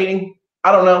wasn't at that meeting.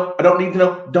 I don't know. I don't need to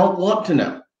know. Don't want to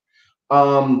know.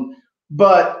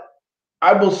 But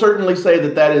I will certainly say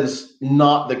that is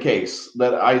not the case.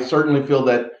 That I certainly feel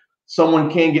that someone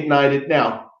can get knighted.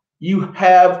 Now, you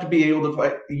have to be able to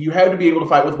fight. You have to be able to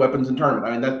fight with weapons in tournament.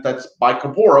 I mean, that's by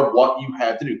corpora what you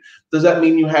have to do. Does that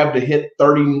mean you have to hit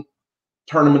 30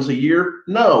 tournaments a year?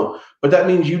 No, but that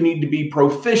means you need to be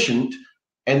proficient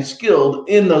and skilled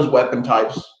in those weapon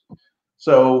types.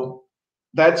 So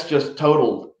that's just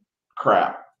total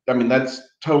crap. I mean, that's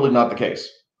totally not the case.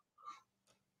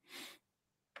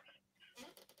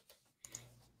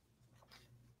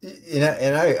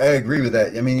 And I agree with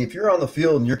that. I mean, if you're on the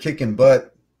field and you're kicking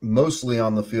butt, mostly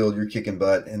on the field, you're kicking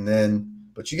butt.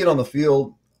 But you get on the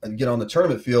field and get on the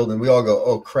tournament field and we all go,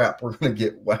 oh crap, we're going to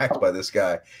get whacked by this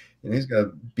guy. And he's going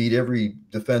to beat every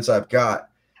defense I've got.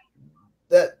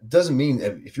 That doesn't mean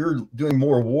if you're doing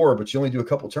more war, but you only do a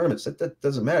couple tournaments, that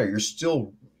doesn't matter. You're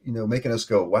still, making us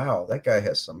go, wow, that guy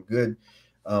has some good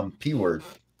P word.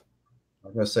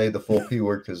 I'm going to say the full P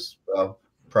word because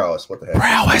prowess. What the heck?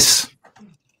 Prowess.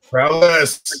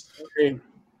 Prowess.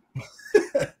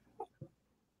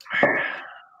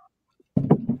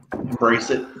 Embrace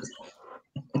it.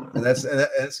 And that's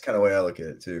kind of the way I look at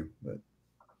it too. But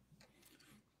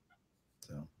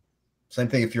so same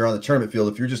thing if you're on the tournament field,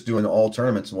 if you're just doing all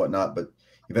tournaments and whatnot, but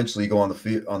eventually you go on the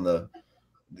field on the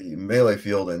melee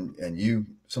field and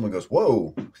someone goes,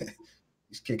 whoa,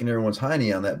 he's kicking everyone's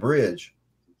hiney on that bridge.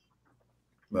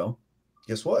 Well,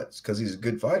 guess what? It's because he's a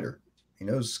good fighter. He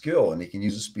knows skill, and he can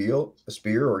use a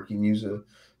spear, or he can use a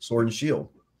sword and shield.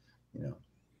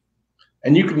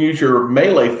 And you can use your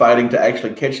melee fighting to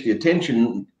actually catch the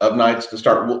attention of knights to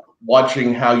start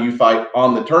watching how you fight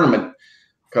on the tournament.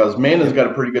 Because Mandin's got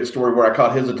a pretty good story where I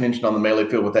caught his attention on the melee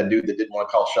field with that dude that didn't want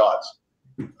to call shots.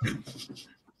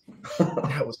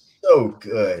 That was so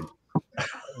good. I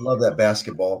love that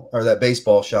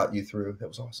baseball shot you threw. That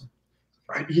was awesome.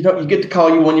 Right. You get to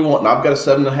call you when you want, and I've got a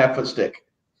 7.5-foot stick.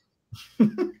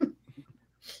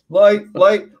 Light.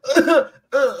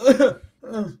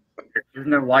 There's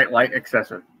no light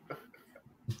excessive.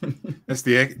 That's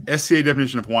the SCA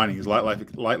definition of whining is light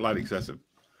excessive.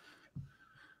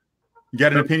 You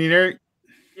got an opinion, Eric?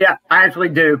 Yeah, I actually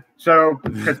do. So,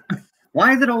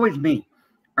 why is it always me?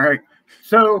 All right.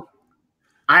 So,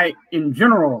 I, in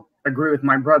general, agree with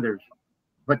my brothers.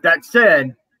 But that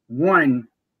said, one,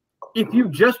 if you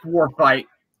just war fight,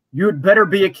 you'd better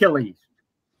be Achilles.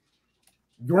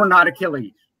 You're not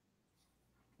Achilles.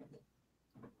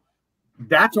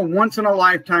 That's a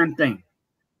once-in-a-lifetime thing.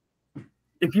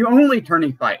 If you only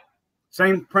tourney fight,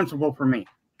 same principle for me.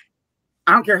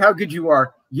 I don't care how good you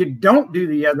are. You don't do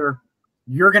the other,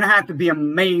 you're going to have to be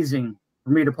amazing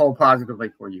for me to poll positively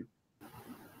for you.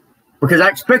 Because I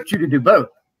expect you to do both.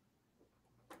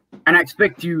 And I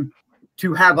expect you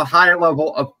to have a high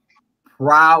level of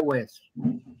prowess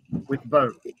with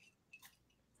both.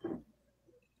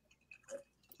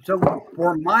 So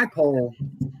for my poll,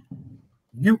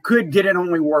 you could get it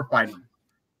only war fighting.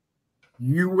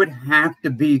 you would have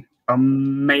to be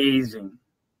amazing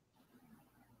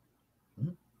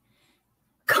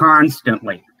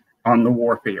constantly on the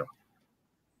war field.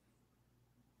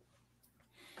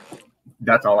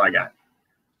 That's all I got.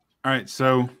 All right,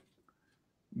 so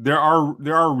there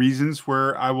are reasons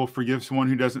where I will forgive someone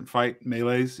who doesn't fight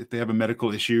melees if they have a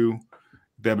medical issue,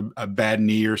 they have a bad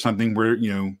knee or something where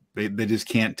they just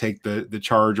can't take the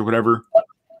charge or whatever.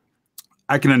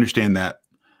 I can understand that,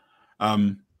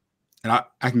 and I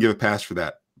can give a pass for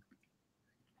that.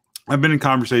 I've been in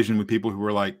conversation with people who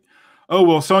are like, "Oh,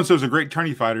 well, so and so is a great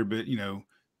tourney fighter, but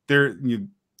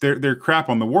they're crap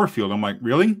on the war field." I'm like,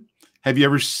 really? Have you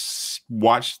ever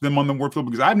watched them on the war field?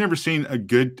 Because I've never seen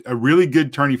a really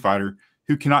good tourney fighter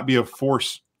who cannot be a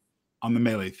force on the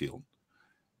melee field,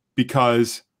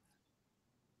 because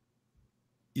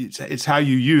it's how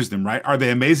you use them, right? Are they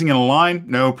amazing in a line?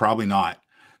 No, probably not.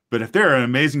 But if they're an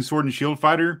amazing sword and shield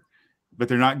fighter, but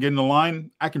they're not getting the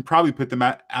line, I can probably put them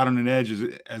out on an edge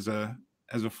as a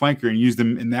flanker and use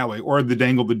them in that way, or the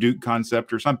dangle the Duke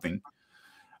concept or something,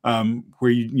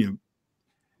 where you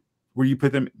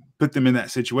put them in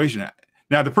that situation.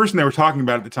 Now, the person they were talking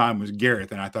about at the time was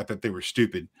Gareth, and I thought that they were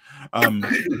stupid. That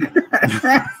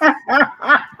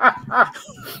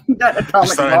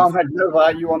atomic bomb had no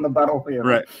value on the battlefield,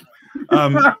 right?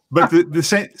 But the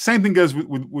same thing goes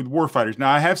with war fighters.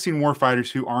 Now, I have seen war fighters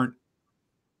who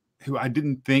I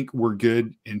didn't think were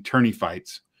good in tourney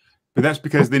fights, but that's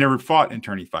because they never fought in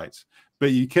tourney fights.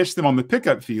 But you catch them on the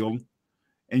pickup field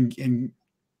and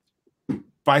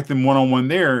fight them one-on-one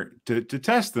there to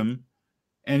test them,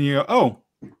 and you go, oh,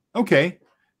 okay,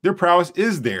 their prowess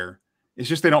is there. It's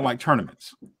just they don't like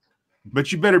tournaments.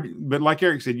 But like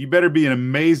Erik said, you better be an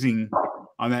amazing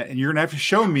on that, and you're gonna have to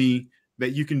show me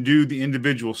that you can do the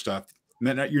individual stuff,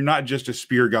 and that you're not just a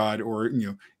spear god, or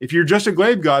if you're just a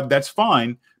glaive god, that's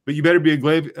fine, but you better be a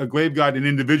glaive god in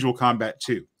individual combat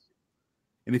too.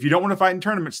 And if you don't want to fight in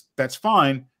tournaments, that's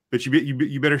fine, but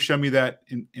you better show me that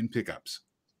in pickups.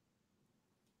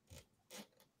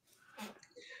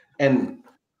 And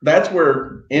that's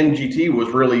where NGT was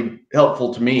really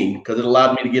helpful to me, because it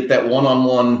allowed me to get that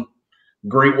one-on-one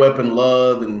great weapon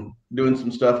love and doing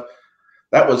some stuff.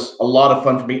 That was a lot of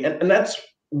fun for me. And that's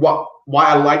why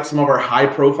I like some of our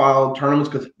high-profile tournaments,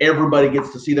 because everybody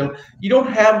gets to see them. You don't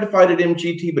have to fight at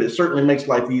MGT, but it certainly makes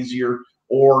life easier,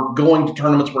 or going to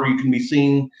tournaments where you can be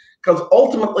seen. Because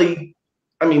ultimately,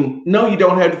 I mean, no, you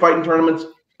don't have to fight in tournaments,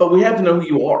 but we have to know who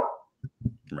you are.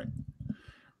 Right.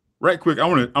 Right quick, I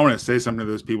want to say something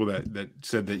to those people that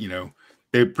said that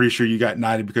they're pretty sure you got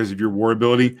knighted because of your war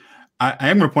ability. I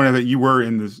am going to point out that you were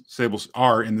in the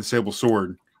sable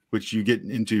sword, which you get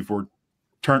into for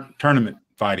tournament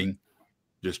fighting.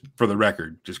 Just for the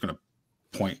record, just going to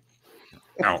point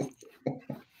out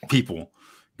people,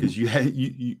 because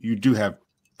you do have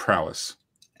prowess,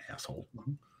 asshole.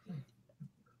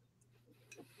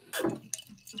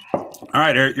 All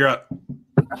right, Erik, you're up.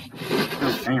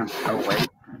 Oh, damn. Oh, wait.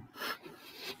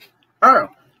 Oh,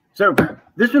 so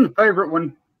this is the favorite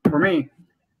one for me.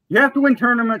 You have to win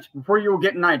tournaments before you will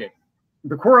get knighted.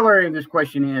 The corollary of this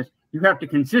question is you have to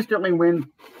consistently win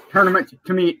tournaments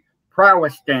to meet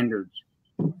prowess standards.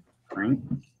 Right?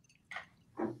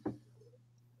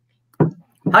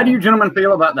 How do you gentlemen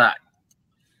feel about that?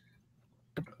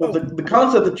 Well, the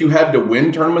concept that you have to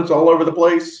win tournaments all over the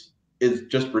place is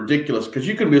just ridiculous, because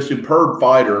you can be a superb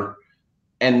fighter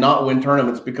and not win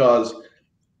tournaments. Because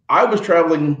I was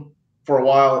traveling for a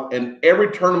while, and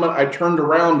every tournament I turned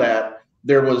around at,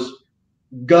 there was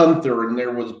Gunther, and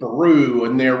there was Baru,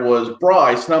 and there was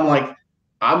Bryce, and I'm like,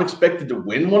 I'm expected to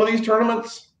win one of these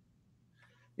tournaments,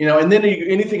 and then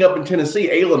anything up in Tennessee,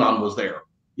 Ailenon was there.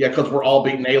 Yeah, because we're all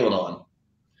beating Ailenon.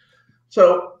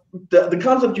 So the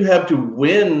concept you have to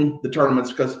win the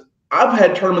tournaments, because I've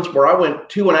had tournaments where I went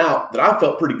 2 and out that I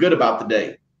felt pretty good about the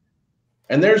day.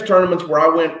 And there's tournaments where I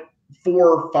went 4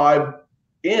 or 5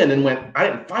 in and went, I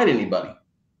didn't fight anybody.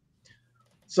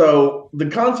 So the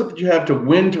concept that you have to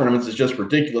win tournaments is just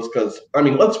ridiculous, because, I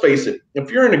mean, let's face it,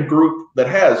 if you're in a group that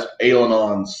has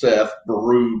Ailenon, Seth,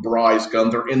 Baru, Bryce,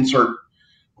 Gunther, insert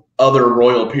other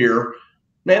royal peer,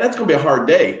 man, that's going to be a hard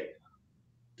day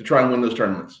to try and win those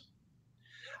tournaments.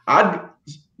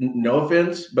 No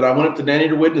offense, but I went up to Danny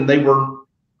DeWitt, and they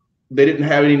didn't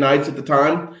have any knights at the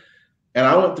time. And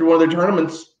I went through one of their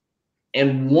tournaments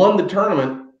and won the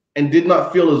tournament, and did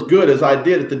not feel as good as I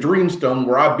did at the Dreamstone,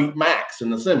 where I beat Max in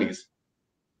the semis.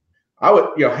 I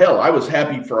was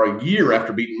happy for a year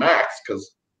after beating Max,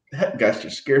 because that guy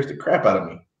just scares the crap out of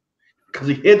me, because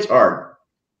he hits hard.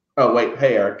 Oh, wait.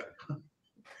 Hey, Erik.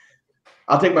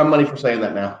 I'll take my money for saying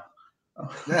that now.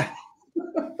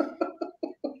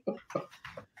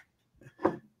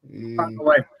 By the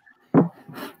way.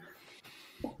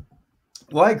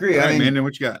 Well, I agree. All right, I mean, Mandin,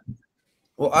 what you got?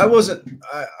 well, I wasn't.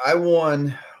 I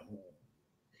won.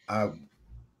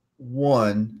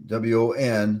 Won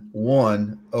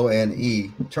WON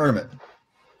tournament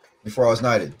before I was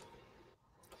knighted,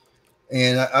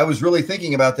 and I was really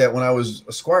thinking about that when I was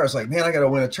a squire. I was like, man, I got to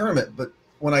win a tournament. But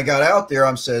when I got out there,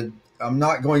 I said, I'm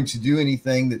not going to do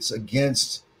anything that's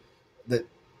against that.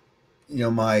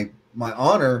 My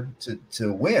honor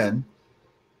to win.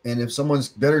 And if someone's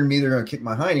better than me, they're going to kick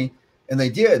my hiney. And they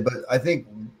did. But I think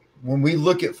when we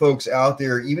look at folks out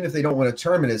there, even if they don't win a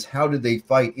tournament, is how did they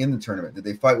fight in the tournament? Did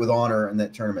they fight with honor in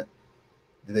that tournament?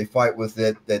 Did they fight with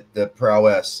the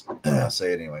prowess? I'll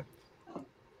say it anyway.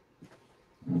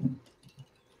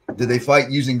 Did they fight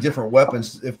using different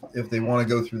weapons if they want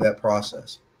to go through that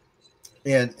process?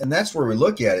 And that's where we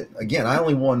look at it. Again, I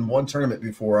only won one tournament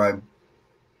before I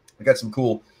got some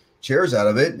cool chairs out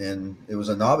of it, and it was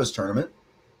a novice tournament.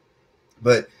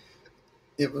 But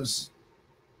it was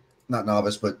not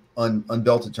novice, but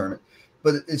unbelted tournament.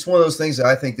 But it's one of those things that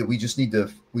I think that we just need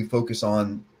we focus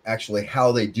on actually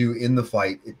how they do in the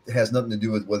fight. It has nothing to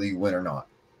do with whether you win or not.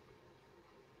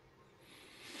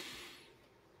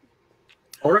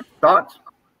 Ulrich, thoughts?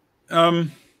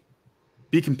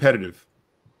 Be competitive.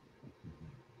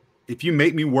 If you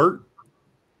make me work,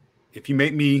 if you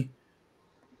make me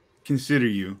consider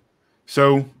you.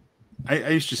 So I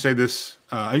used to say this.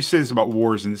 I used to say this about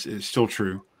wars, and it's still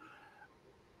true.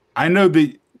 I know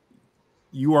that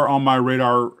you are on my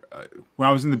radar. When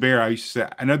I was in the bear, I used to say,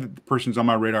 I know that the person's on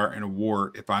my radar in a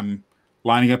war if I'm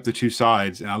lining up the two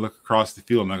sides and I look across the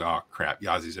field and I go, oh, crap,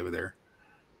 Yazi's over there.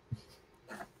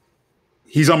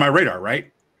 He's on my radar,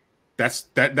 right?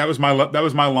 That was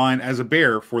my line as a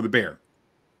bear for the bear.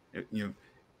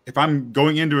 If I'm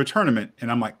going into a tournament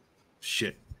and I'm like,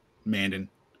 shit, Mandin,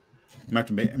 I have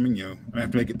to make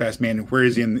it past Mandin. Where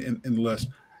is he in the list?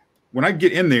 When I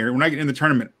get in there, when I get in the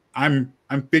tournament, I'm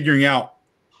figuring out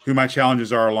who my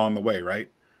challenges are along the way, right?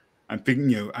 I'm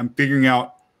figuring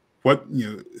out what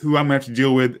who I'm gonna have to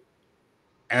deal with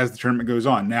as the tournament goes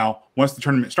on. Now, once the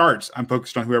tournament starts, I'm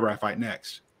focused on whoever I fight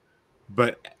next.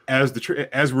 But as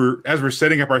we're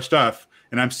setting up our stuff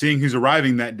and I'm seeing who's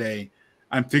arriving that day,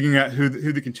 I'm figuring out who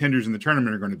the contenders in the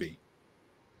tournament are going to be.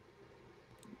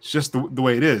 It's just the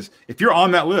way it is. If you're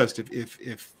on that list,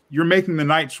 if you're making the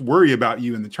knights worry about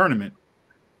you in the tournament,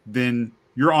 then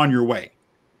you're on your way.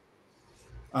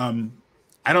 I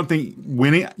don't think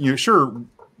winning, sure,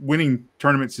 winning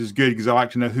tournaments is good because I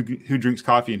like to know who drinks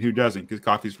coffee and who doesn't, because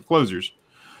coffee's for closers.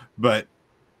 But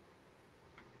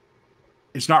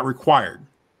it's not required.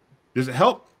 Does it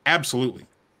help? Absolutely.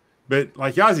 But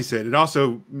like Yazi said, it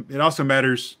also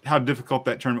matters how difficult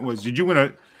that tournament was. Did you win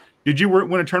a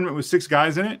tournament with 6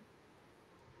 guys in it?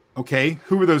 Okay,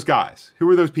 who were those guys? Who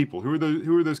were those people? Who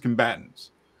were those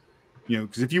combatants?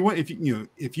 Because if you went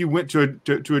to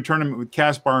a tournament with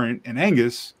Caspar and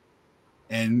Angus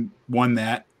and won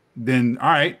that, then all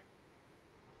right,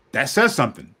 that says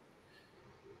something.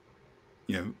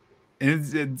 And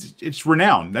it's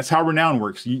renown. That's how renown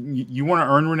works. You want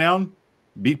to earn renown,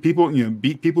 beat people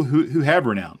who have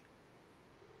renown.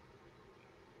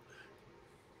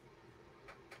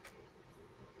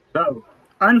 So,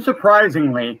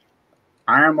 unsurprisingly,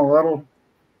 I am a little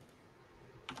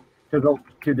to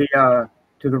the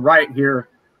right here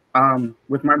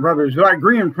with my brothers, who I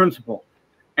agree in principle,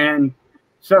 and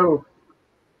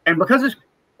because this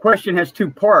question has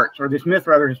 2 parts, or this myth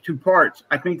rather has 2 parts,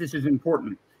 I think this is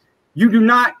important. You do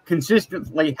not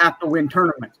consistently have to win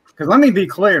tournaments, because let me be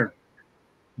clear,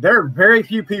 there are very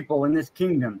few people in this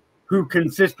kingdom who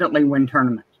consistently win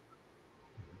tournaments.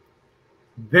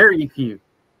 Very few.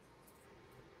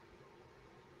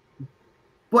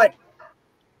 But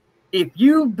if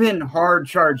you've been hard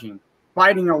charging,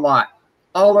 fighting a lot,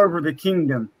 all over the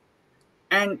kingdom,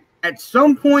 and at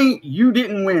some point you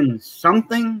didn't win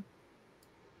something,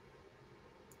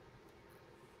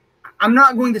 I'm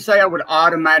not going to say I would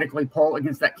automatically poll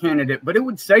against that candidate, but it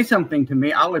would say something to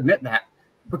me. I'll admit that.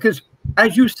 Because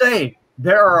as you say,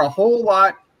 there are a whole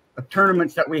lot of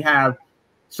tournaments that we have.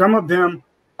 Some of them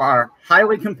are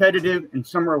highly competitive and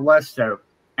some are less so.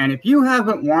 And if you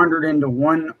haven't wandered into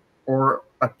one or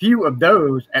a few of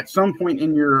those at some point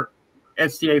in your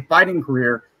SCA fighting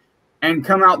career and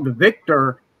come out the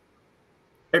victor,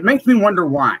 it makes me wonder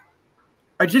why.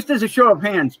 Just as a show of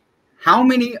hands, how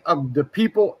many of the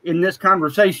people in this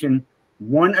conversation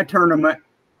won a tournament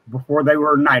before they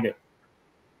were knighted?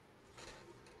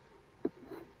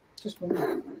 Just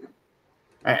one.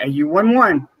 You won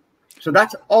one, so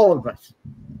that's all of us.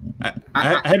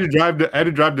 I had to drive to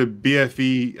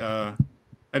BFE. I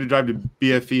had to drive to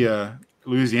BFE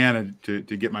Louisiana to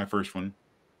get my first one.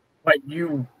 But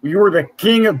you were the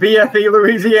king of BFE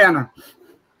Louisiana.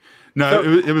 No,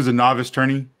 it was a novice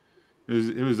tourney.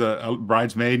 It was a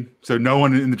bridesmaid, so no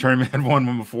one in the tournament had won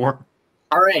one before.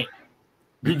 All right.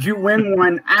 Did you win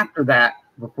one after that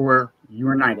before you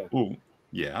were knighted? Oh,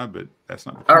 yeah, but that's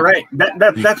not. All right.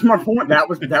 That's my point. That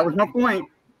was my point.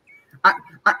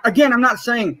 Again, I'm not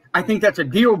saying I think that's a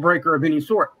deal breaker of any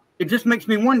sort. It just makes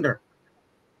me wonder.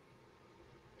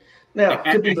 Now,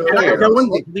 to be fair, go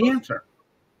and get the answer.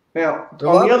 Now,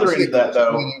 on the other end of that,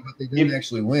 though, but they didn't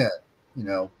actually win. You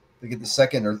know, they get the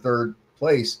second or third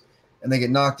place, and they get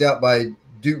knocked out by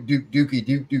Duke, and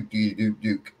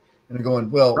they're going,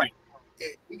 well, right.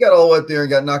 We got all up there and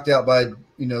got knocked out by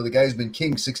the guy who's been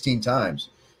king 16 times.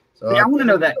 So I want to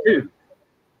know that too.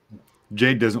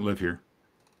 Jade doesn't live here.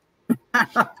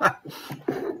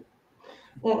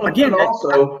 Well, again,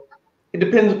 also, it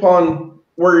depends upon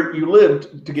where you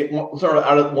lived to get sort of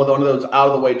out of one of those out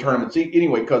of the way tournaments.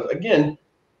 Anyway, because again,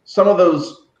 some of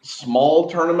those small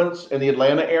tournaments in the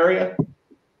Atlanta area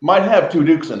might have 2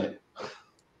 Dukes in it.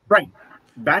 Right.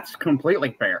 That's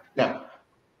completely fair. Now,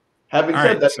 having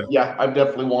said that, yeah, I've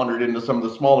definitely wandered into some of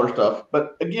the smaller stuff.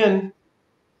 But again,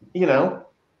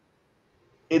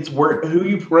 it's who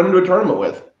you've run into a tournament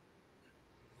with.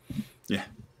 Yeah.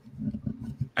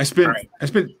 I spent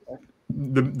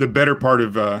the better part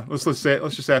of let's just say I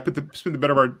spent the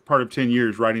better part of 10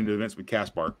 years riding to events with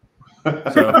Caspar.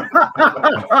 So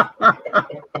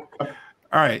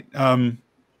all right.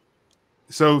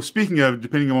 So speaking of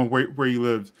depending on where you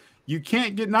live, you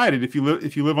can't get knighted if you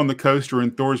live on the coast or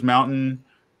in Thor's Mountain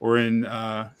or in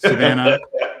Savannah.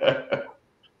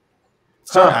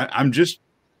 So I'm just.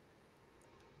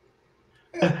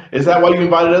 Is that why you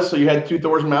invited us? So you had 2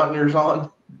 Thor's Mountaineers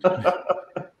on?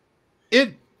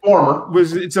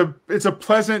 It's a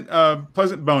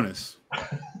pleasant bonus.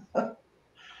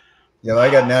 Yeah, I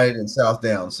got knighted in South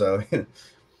Down, so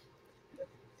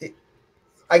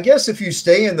I guess if you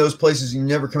stay in those places and you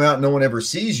never come out and no one ever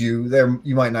sees you, there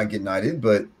you might not get knighted,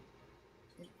 but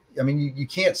I mean you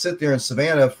can't sit there in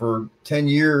Savannah for 10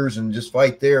 years and just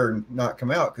fight there and not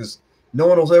come out because no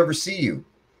one will ever see you.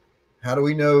 How do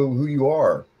we know who you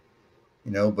are?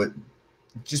 But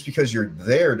just because you're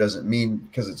there doesn't mean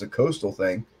because it's a coastal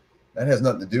thing. That has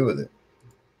nothing to do with it.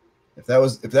 If that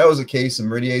was the case in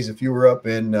Meridies, if you were up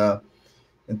in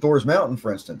Thor's Mountain,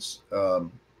 for instance,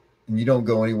 and you don't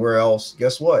go anywhere else,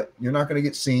 guess what? You're not going to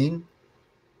get seen.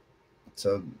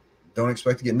 So don't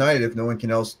expect to get knighted if no one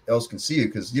else can see you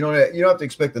because you don't have to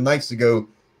expect the knights to go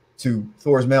to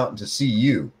Thor's Mountain to see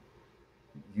you.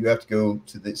 You have to go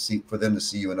to for them to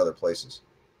see you in other places.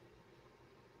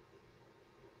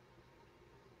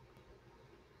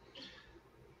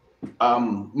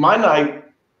 My night,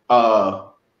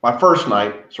 my first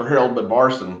night, Sir Harold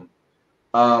Bedvarson,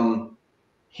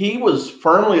 he was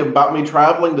firmly about me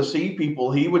traveling to see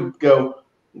people. He would go,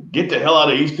 get the hell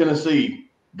out of East Tennessee,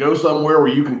 go somewhere where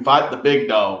you can fight the big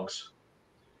dogs.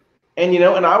 And,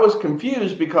 and I was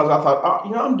confused because I thought,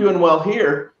 I'm doing well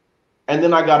here. And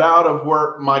then I got out of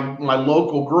where my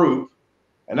local group,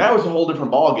 and that was a whole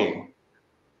different ballgame.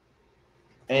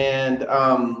 And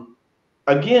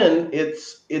again,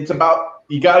 it's about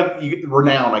you get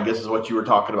renown, I guess is what you were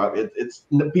talking about. It's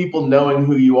people knowing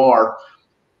who you are,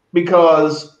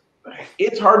 because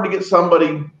it's hard to get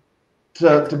somebody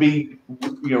to be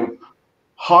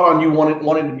hot on you,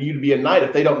 wanting you to be a knight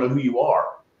if they don't know who you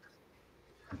are.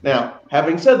 Now,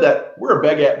 having said that, we're a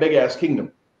big ass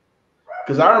kingdom.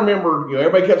 Because I remember,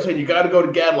 everybody kept saying, you got to go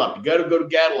to Gadelop, you got to go to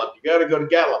Gadelop, you got to go to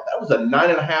Gadelop. That was a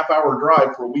 9.5-hour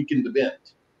drive for a weekend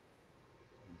event.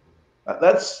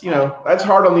 That's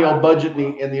hard on the old budget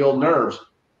and the old nerves.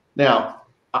 Now,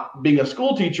 being a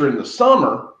school teacher in the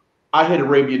summer, I hit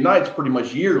Arabian Nights pretty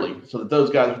much yearly so that those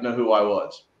guys would know who I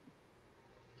was.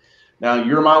 Now,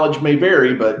 your mileage may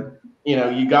vary, but,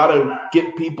 you got to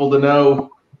get people to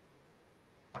know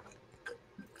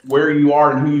where you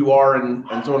are and who you are and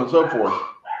so on and so forth.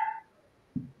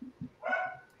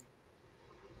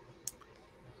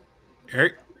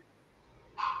 Erik?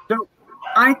 So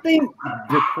I think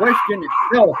the question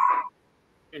itself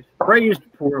is phrased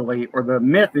poorly or the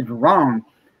myth is wrong,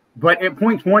 but it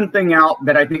points one thing out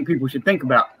that I think people should think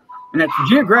about, and that's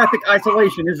geographic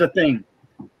isolation is a thing.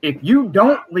 If you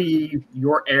don't leave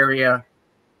your area,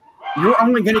 you're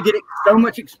only going to get so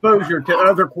much exposure to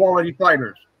other quality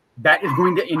fighters. That is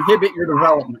going to inhibit your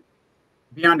development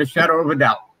beyond a shadow of a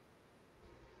doubt.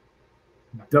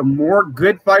 The more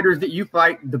good fighters that you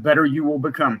fight, the better you will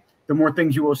become. The more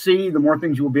things you will see, the more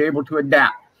things you will be able to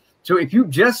adapt. So if you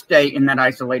just stay in that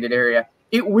isolated area,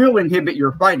 it will inhibit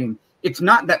your fighting. it's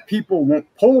not that people won't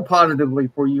poll positively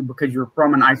for you because you're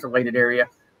from an isolated area,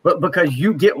 but because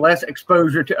you get less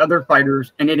exposure to other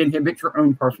fighters and it inhibits your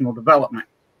own personal development.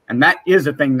 And that is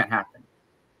a thing that happens.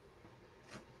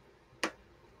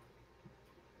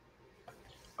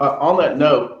 On that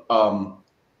note,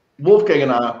 Wolfgang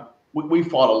and I, we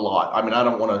fought a lot. I mean, I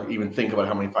don't want to even think about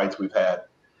how many fights we've had.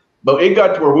 But it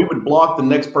got to where we would block the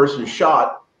next person's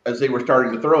shot as they were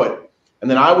starting to throw it. And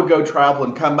then I would go travel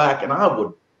and come back, and I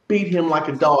would beat him like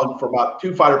a dog for about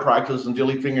 2 fighter practices until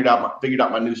he figured out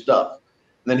my new stuff.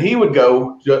 And then he would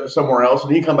go somewhere else,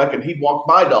 and he'd come back and he'd walk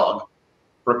my dog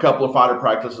for a couple of fighter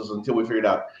practices until we figured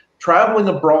out. Traveling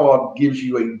abroad gives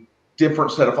you a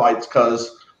different set of fights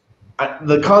because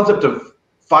the concept of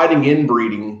fighting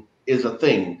inbreeding is a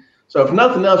thing. So if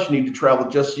nothing else, you need to travel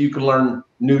just so you can learn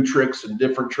new tricks and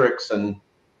different tricks, and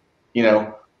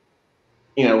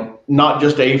not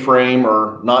just A-frame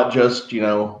or not just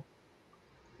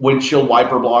windshield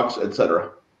wiper blocks,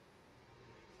 etc.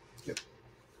 Yep.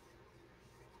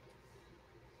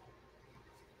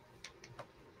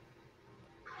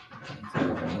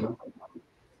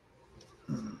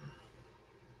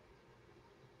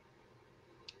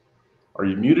 Are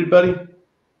you muted, buddy?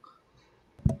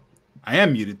 I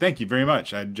am muted. Thank you very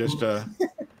much. I just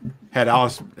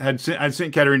I'd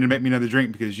sent Katerina to make me another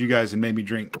drink because you guys had made me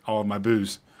drink all of my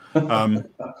booze.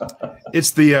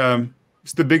 It's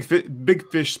the big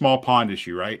fish, small pond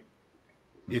issue, right?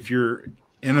 If you're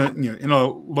in a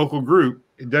local group,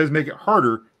 it does make it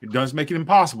harder. It does make it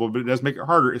impossible, but it does make it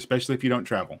harder, especially if you don't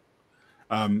travel.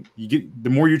 The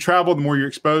more you travel, the more you're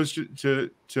exposed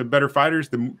to better fighters.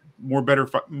 The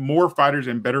more fighters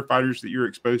and better fighters that you're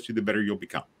exposed to, the better you'll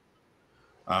become.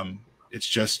 It's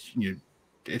just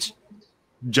it's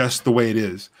just the way it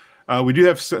is. We do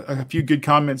have a few good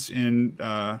comments in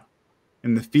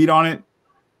the feed on it.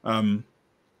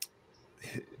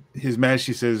 His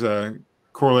Majesty says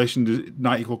correlation does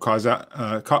not equal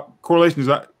correlation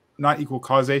does not equal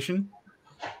causation.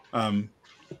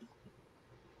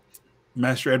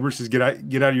 Master Edward says get out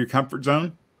of your comfort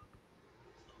zone.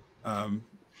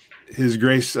 His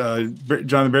Grace John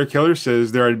the Bear Killer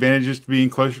says there are advantages to being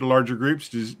closer to larger groups.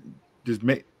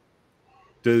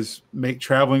 Does make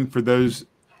traveling for those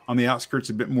on the outskirts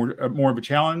a bit more of a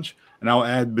challenge, and I'll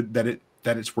add that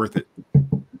it's worth it.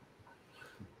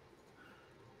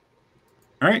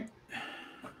 All right,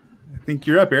 I think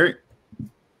you're up, Eric.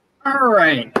 All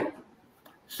right,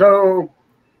 so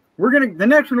the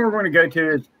next one we're going to go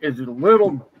to is a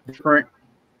little different,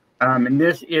 and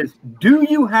this is: do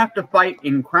you have to fight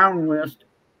in crown list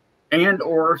and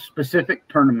or specific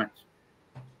tournaments?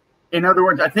 In other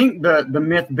words, I think the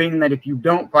myth being that if you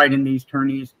don't fight in these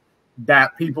tourneys,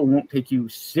 that people won't take you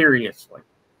seriously.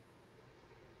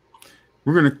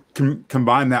 We're going to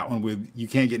combine that one with you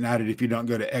can't get knighted if you don't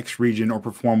go to X region or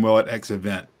perform well at X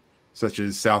event, such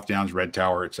as South Downs, Red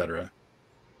Tower, etc.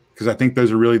 Because I think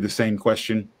those are really the same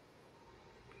question.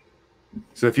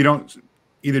 So if you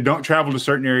don't travel to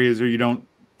certain areas or you don't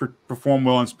perform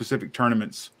well in specific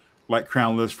tournaments like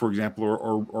Crown List, for example,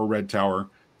 or Red Tower,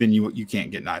 then you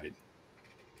can't get knighted.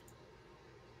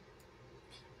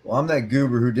 Well, I'm that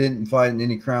goober who didn't fight in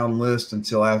any crown list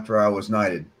until after I was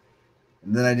knighted.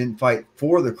 And then I didn't fight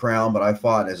for the crown, but I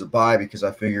fought as a buy because I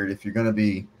figured if you're going to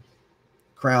be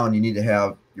crown, you need to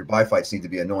have your buy fights need to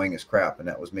be annoying as crap. And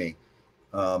that was me.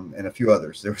 And a few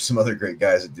others. There were some other great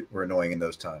guys that were annoying in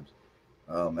those times.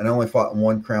 And I only fought in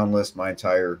one crown list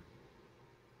the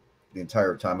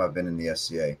entire time I've been in the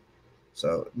SCA.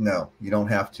 So no, you don't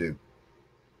have to.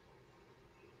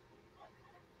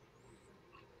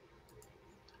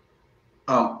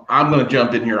 I'm going to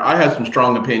jump in here. I have some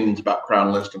strong opinions about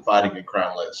crown list and fighting in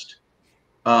crown list.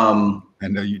 I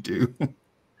know you do.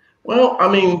 Well,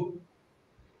 I mean,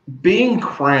 being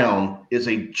crown is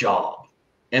a job,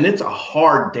 and it's a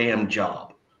hard damn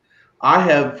job. I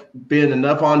have been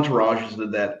enough entourages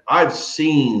that I've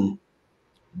seen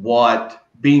what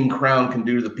being crown can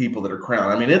do to the people that are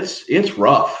crown. I mean, it's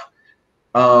rough.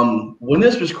 When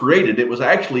this was created, it was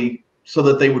actually so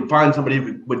that they would find somebody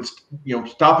who would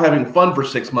stop having fun for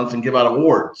 6 months and give out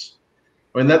awards.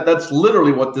 I mean, that's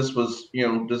literally what this was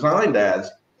designed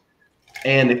as.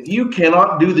 And if you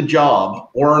cannot do the job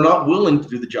or are not willing to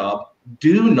do the job,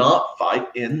 do not fight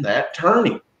in that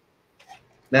tourney.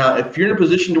 Now, if you're in a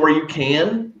position to where you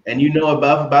can and you know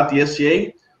about the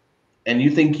SCA and you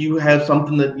think you have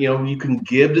something that you can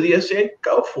give to the SCA,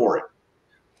 go for it.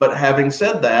 But having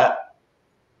said that,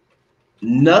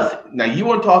 nothing. Now you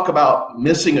want to talk about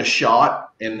missing a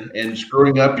shot and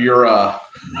screwing up your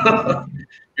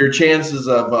your chances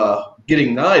of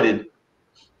getting knighted.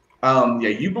 Yeah,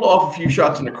 you blow off a few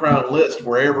shots in the Crown list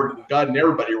wherever God and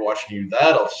everybody are watching you.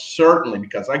 That'll certainly,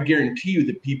 because I guarantee you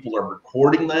that people are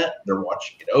recording that. They're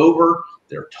watching it over.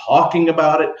 They're talking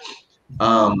about it.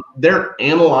 They're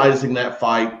analyzing that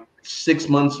fight 6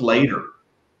 months later.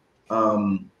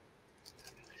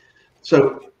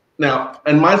 So now,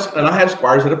 and I have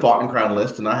squires that have fought in Crown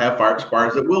list, and I have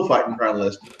squires that will fight in Crown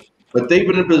list, but they've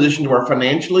been in a position where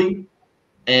financially,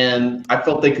 and I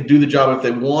felt they could do the job if they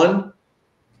won.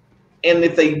 And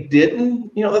if they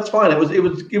didn't, that's fine. It was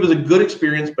a good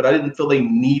experience, but I didn't feel they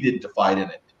needed to fight in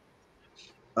it.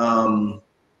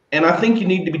 And I think you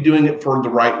need to be doing it for the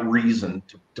right reason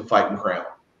to fight in Crown.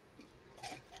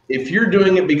 If you're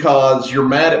doing it because you're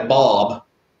mad at Bob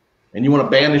and you want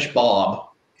to banish Bob,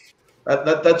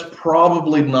 that's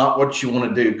probably not what you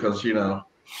want to do. Because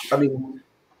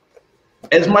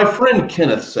as my friend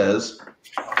Kenneth says,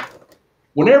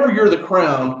 whenever you're the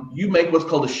Crown, you make what's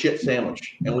called a shit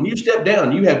sandwich. And when you step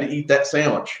down, you have to eat that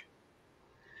sandwich.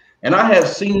 And I have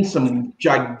seen some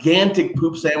gigantic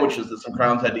poop sandwiches that some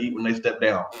Crowns had to eat when they stepped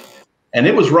down. And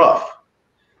it was rough.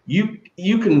 You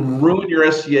can ruin your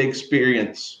SCA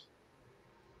experience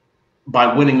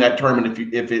by winning that tournament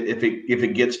if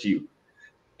it gets to you.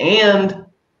 And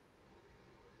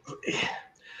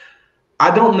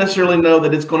I don't necessarily know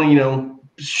that it's going to,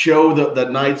 show the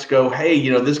knights go, hey,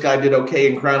 this guy did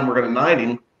okay in Crown, we're going to knight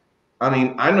him. I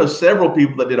mean, I know several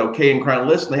people that did okay in Crown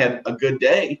list and they had a good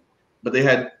day, but they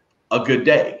had a good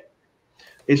day.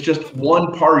 It's just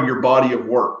one part of your body of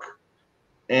work.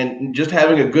 And just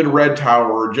having a good red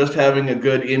tower or just having a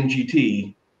good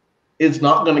MGT is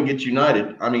not going to get you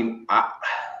knighted. I mean, I'm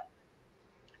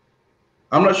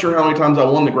not sure how many times I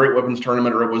won the Great Weapons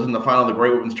Tournament or it was in the final of the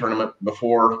Great Weapons Tournament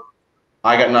before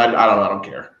I got knighted. I don't know. I don't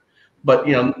care. But,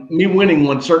 me winning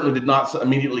one certainly did not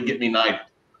immediately get me knighted.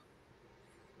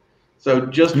 So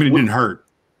it didn't hurt.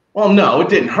 Well, no, it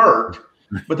didn't hurt.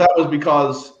 But that was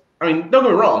because, don't get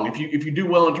me wrong. If you do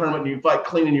well in a tournament and you fight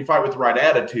clean and you fight with the right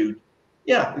attitude,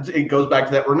 yeah, it goes back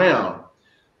to that renown.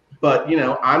 But,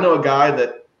 I know a guy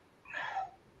that,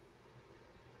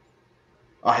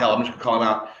 oh, hell, I'm just going to call him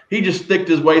out. He just sticked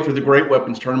his way through the Great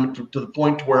Weapons Tournament to the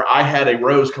point to where I had a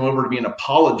Rose come over to me and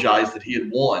apologize that he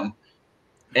had won.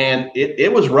 And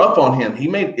it was rough on him. He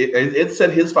made it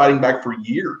set his fighting back for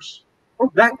years.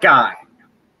 Oh, that guy.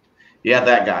 Yeah,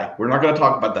 that guy. We're not going to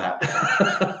talk about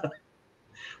that.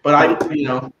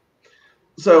 But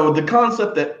so the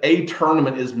concept that a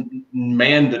tournament is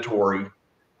mandatory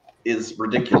is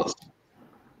ridiculous.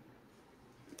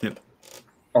 Yep.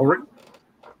 Ulrich?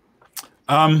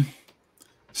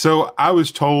 So I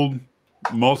was told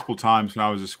multiple times when I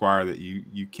was a squire that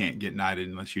you can't get knighted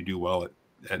unless you do well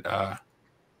at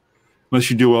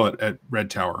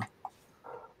Red Tower.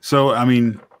 So,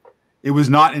 it was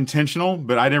not intentional,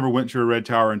 but I never went to a Red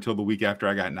Tower until the week after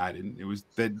I got knighted. It was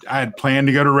that I had planned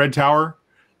to go to Red Tower.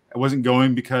 I wasn't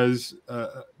going because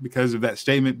of that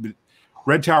statement, but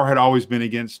Red Tower had always been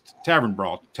against Tavern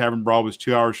Brawl. Tavern Brawl was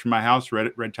 2 hours from my house.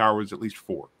 Red Tower was at least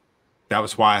 4. That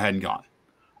was why I hadn't gone.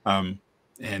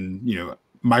 And,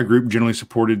 my group generally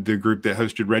supported the group that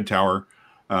hosted Red Tower.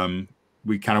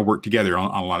 We kind of worked together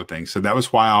on a lot of things. So that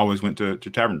was why I always went to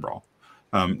Tavern Brawl.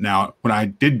 Now, when I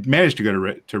did manage to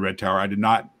go to Red Tower, I did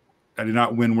not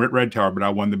win Red Tower, but I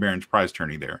won the Baron's Prize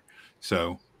tourney there.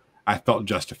 So I felt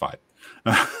justified.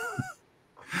 But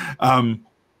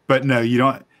no, you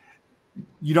don't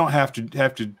have to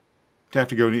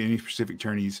go to any specific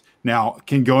tourneys. Now,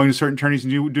 can going to certain tourneys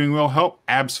and doing well help?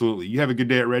 Absolutely. You have a good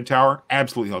day at Red Tower,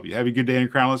 absolutely help you. Have a good day in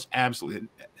Crown List, absolutely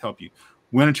help you.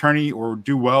 Win a tourney or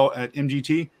do well at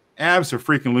MGT,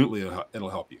 abso-freaking-lutely it'll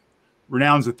help you.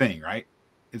 Renown's a thing, right?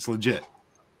 It's legit.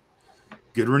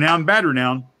 Good renown, bad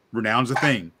renown. Renown's a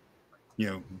thing.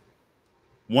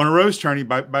 Won a Rose tourney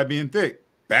by being thick,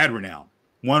 bad renown.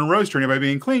 Won a Rose tourney by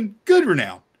being clean, good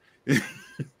renown.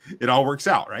 It all works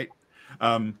out, right?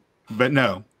 But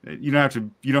no, you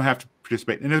don't have to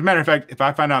participate. And as a matter of fact, if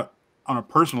I find out on a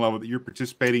personal level that you're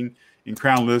participating in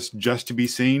Crown List just to be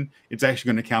seen, it's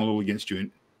actually going to count a little against you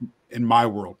in my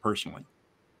world personally.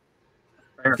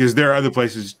 Because there are other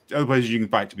places you can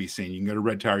fight to be seen. You can go to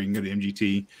Red Tower, you can go to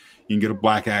MGT, you can go to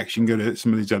Black Axe, you can go to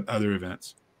some of these other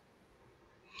events.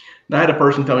 Now, I had a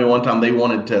person tell me one time they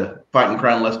wanted to fight in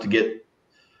Crown List to get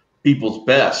people's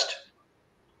best.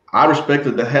 I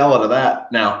respected the hell out of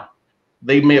that. Now,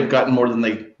 they may have gotten more than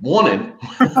they wanted,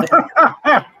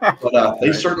 but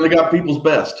they certainly got people's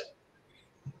best.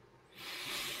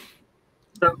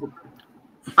 So,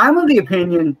 I'm of the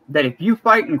opinion that if you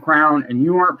fight in Crown and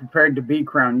you aren't prepared to be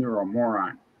Crown, you're a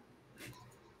moron.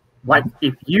 Like,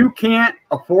 if you can't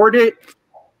afford it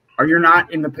or you're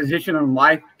not in the position in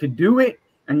life to do it,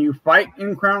 and you fight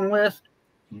in Crown List,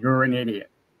 you're an idiot.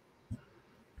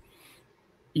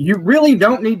 You really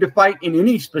don't need to fight in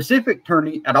any specific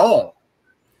tourney at all.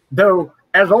 Though,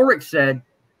 as Ulrich said,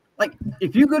 like,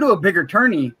 if you go to a bigger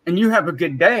tourney and you have a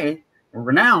good day, or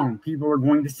renown, people are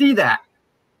going to see that.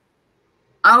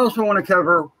 I also want to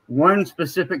cover one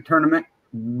specific tournament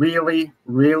really,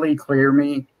 really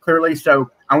clearly.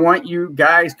 So I want you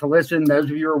guys to listen. Those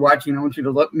of you who are watching, I want you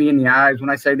to look me in the eyes when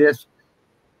I say this.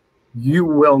 You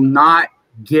will not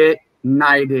get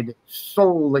knighted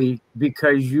solely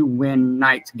because you win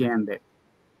Knight's Gambit.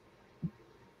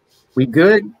 We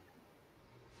good?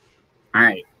 All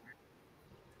right.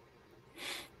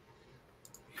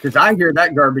 Because I hear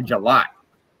that garbage a lot.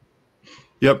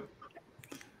 Yep.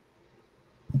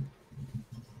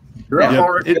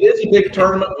 It is a big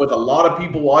tournament with a lot of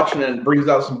people watching, and it brings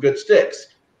out some good sticks.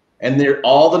 And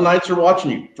all the knights are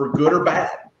watching you, for good or bad.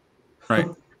 Right.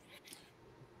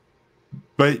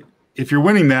 But if you're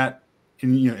winning that,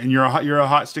 and you're a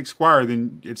hot stick squire,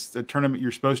 then it's the tournament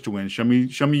you're supposed to win. Show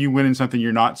me you winning something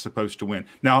you're not supposed to win.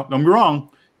 Now, don't be wrong.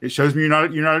 It shows me you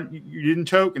didn't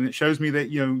choke, and it shows me that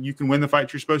you can win the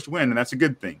fight you're supposed to win, and that's a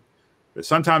good thing. But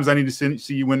sometimes I need to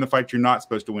see you win the fight you're not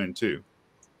supposed to win too.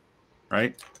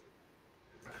 Right?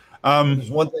 There's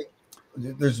one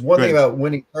thing about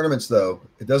winning tournaments, though.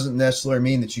 It doesn't necessarily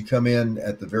mean that you come in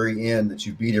at the very end that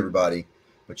you beat everybody,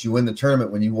 but you win the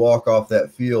tournament when you walk off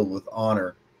that field with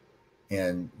honor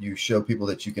and you show people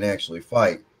that you can actually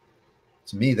fight.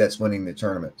 To me, that's winning the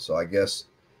tournament. So I guess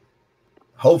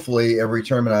hopefully every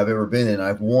tournament I've ever been in,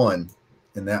 I've won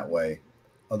in that way.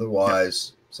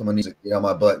 Otherwise, someone needs to get on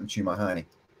my butt and chew my hiney.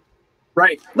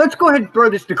 Right. Let's go ahead and throw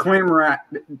this disclaimer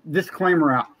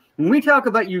out. When we talk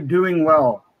about you doing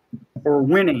well or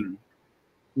winning,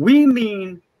 we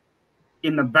mean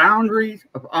in the boundaries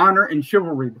of honor and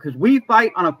chivalry, because we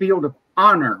fight on a field of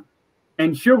honor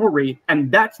and chivalry,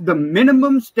 and that's the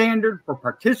minimum standard for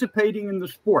participating in the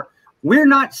sport. We're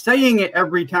not saying it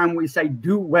every time we say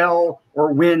do well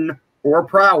or win or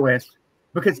prowess,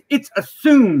 because it's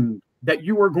assumed that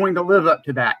you are going to live up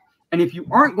to that. And if you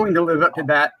aren't going to live up to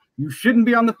that, you shouldn't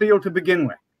be on the field to begin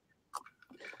with.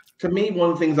 To me, one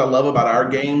of the things I love about our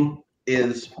game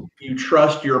is you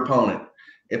trust your opponent.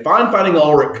 If I'm fighting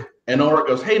Ulrich and Ulrich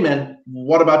goes, hey, man,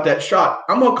 what about that shot?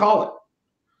 I'm going to call it.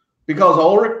 Because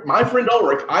Ulrich, my friend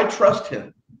Ulrich, I trust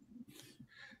him.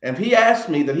 And if he asked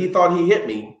me that he thought he hit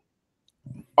me,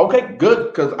 okay, good,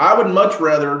 because I would much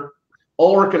rather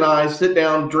Ulrich and I sit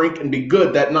down, drink, and be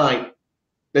good that night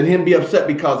than him be upset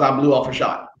because I blew off a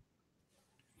shot.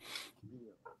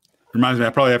 Reminds me,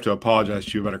 I probably have to apologize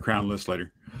to you about a Crown List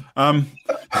later. All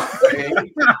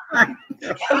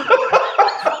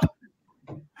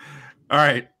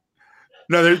right.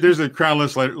 No, there's a Crown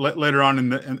List later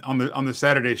on on the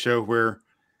Saturday show where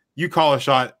you call a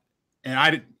shot,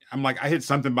 and I'm like, I hit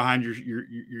something behind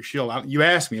your shield. You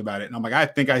asked me about it, and I'm like, I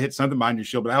think I hit something behind your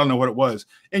shield, but I don't know what it was.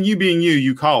 And you being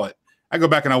you call it. I go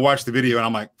back and I watch the video, and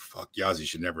I'm like, fuck, Yazzie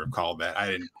should never have called that. I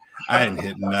didn't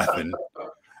hit nothing.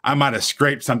 I might have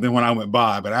scraped something when I went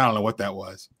by, but I don't know what that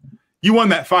was. You won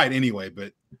that fight anyway,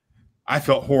 but I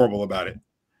felt horrible about it.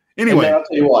 Anyway, I'll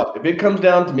tell you what, if it comes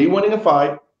down to me winning a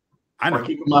fight, or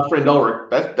keeping my friend Ulrich,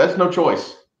 that's no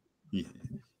choice.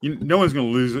 No one's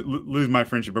going to lose my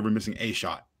friendship over missing a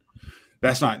shot.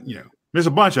 That's not, there's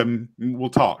a bunch of them. We'll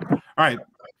talk. All right.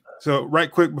 So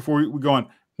right quick before we go on,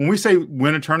 when we say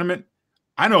win a tournament,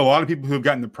 I know a lot of people who have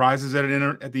gotten the prizes at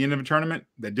the end of a tournament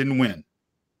that didn't win.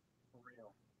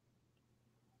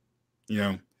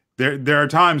 There are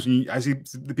times when I see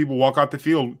the people walk off the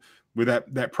field with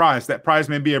that prize. That prize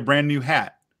may be a brand new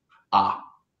hat.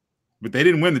 But they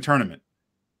didn't win the tournament.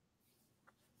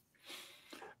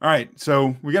 All right,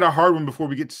 so we got a hard one before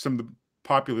we get to some of the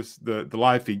populace, the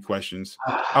live feed questions.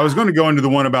 I was going to go into the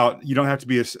one about you don't have to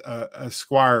be a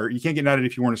squire. You can't get knighted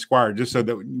if you weren't a squire, just so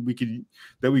that we could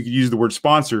use the word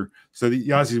sponsor, so that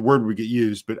Yazzie's word would get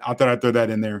used. But I thought I'd throw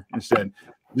that in there instead.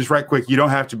 Just right quick, you don't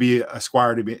have to be a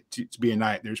squire to be a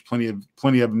knight. There's plenty of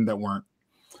them that weren't.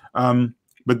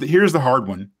 But here's the hard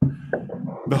one: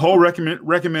 the whole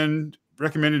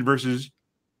recommended versus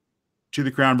to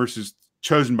the crown versus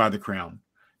chosen by the crown,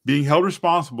 being held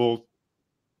responsible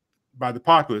by the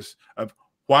populace of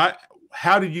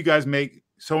how did you guys make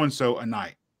so and so a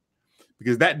knight?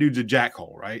 Because that dude's a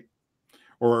jackhole, right?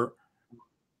 Or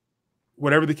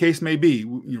whatever the case may be.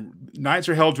 Knights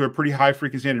are held to a pretty high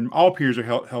freaking standard. All peers are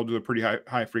held to a pretty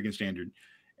high freaking standard.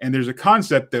 And there's a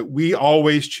concept that we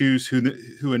always choose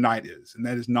who a knight is, and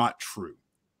that is not true.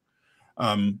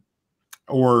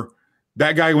 Or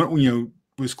that guy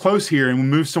was close here and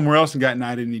moved somewhere else and got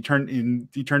knighted, and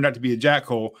he turned out to be a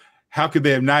jackhole. How could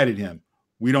they have knighted him?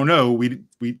 We don't know. We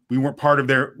weren't part of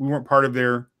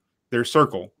their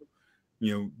circle.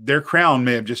 You know, their crown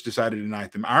may have just decided to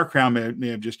knight them. Our crown may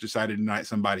have just decided to knight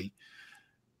somebody.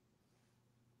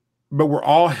 But we're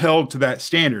all held to that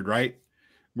standard, right?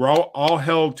 We're all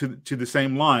held to the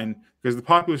same line, because the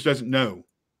populace doesn't know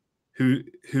who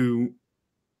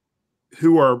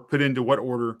are put into what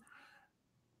order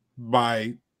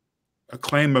by a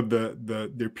claim of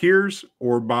their peers,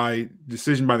 or by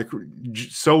decision by the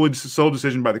sole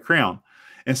decision by the crown.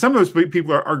 And some of those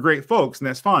people are great folks, and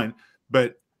that's fine.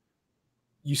 But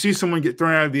you see someone get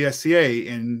thrown out of the SCA,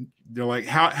 and they're like,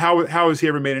 how has he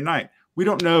ever made a knight? We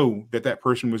don't know that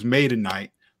person was made a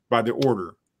knight by the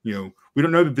order. You know, we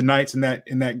don't know that the knights in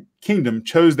that kingdom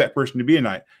chose that person to be a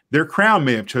knight. Their crown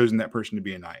may have chosen that person to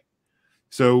be a knight.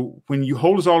 So when you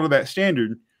hold us all to that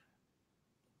standard,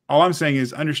 all I'm saying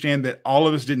is understand that all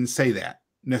of us didn't say that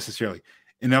necessarily.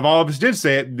 And if all of us did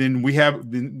say it, then we have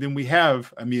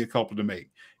a mea culpa to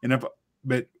make.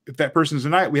 But if that person's a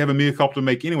knight, we have a mea culpa to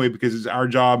make anyway, because it's our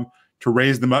job to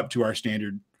raise them up to our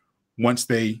standard once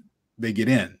they get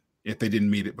in, if they didn't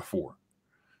meet it before.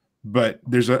 But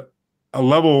there's a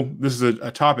level, this is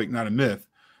a topic, not a myth,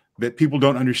 that people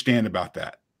don't understand about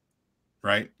that,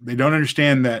 right? They don't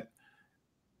understand that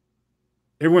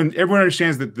everyone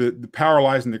understands that the power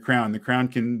lies in the crown. The crown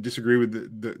can disagree with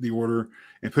the order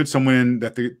and put someone in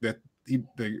that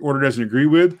the order doesn't agree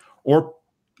with, or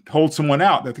hold someone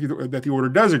out that the order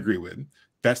does agree with.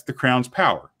 That's the crown's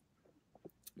power.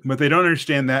 But they don't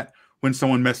understand that when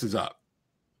someone messes up.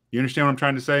 You understand what I'm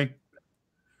trying to say?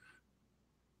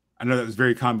 I know that was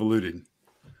very convoluted,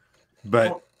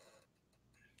 but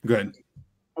good.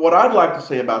 What I'd like to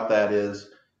say about that is,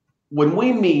 when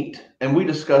we meet and we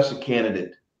discuss a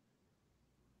candidate,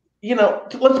 you know,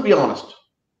 let's be honest,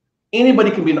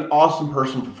 anybody can be an awesome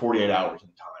person for 48 hours at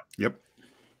a time. Yep.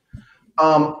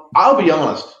 I'll be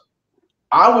honest.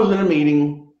 I was in a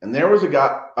meeting and there was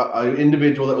an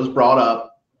individual that was brought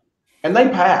up, and they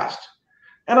passed.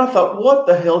 And I thought, what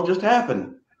the hell just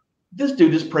happened? This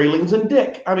dude is pralines and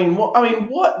dick. I mean, what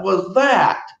was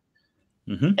that?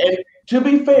 Mm-hmm. And to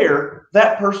be fair,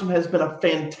 that person has been a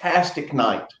fantastic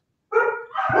knight.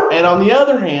 And on the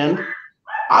other hand,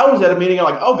 I was at a meeting, I'm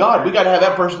like, oh God, we got to have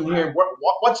that person here.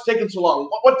 What's taking so long?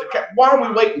 Why are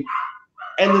we waiting?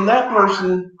 And then that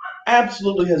person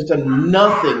absolutely has done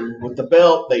nothing with the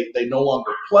belt. They no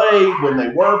longer play. When they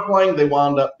were playing, they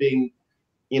wound up being,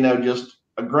 you know, just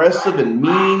aggressive and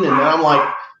mean. And I'm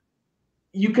like,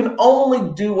 you can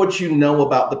only do what you know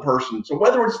about the person. So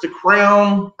whether it's the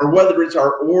crown or whether it's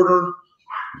our order,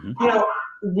 you know,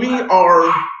 we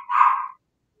are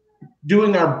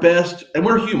doing our best, and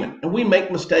we're human and we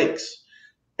make mistakes.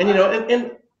 And, you know,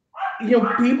 and you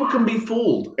know, people can be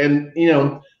fooled. And, you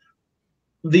know,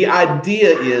 the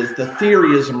idea is, the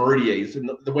theory is a meridies, and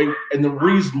the way, and the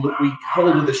reason that we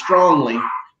hold it strongly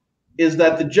is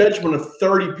that the judgment of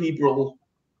 30 people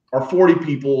or 40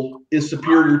 people is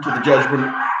superior to the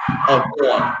judgment of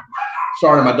one.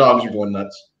 Sorry, my dogs are going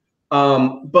nuts.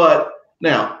 But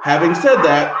now, having said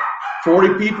that,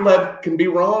 40 people can be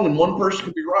wrong and one person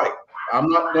can be right. I'm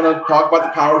not going to talk about the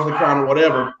powers of the crown or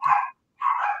whatever.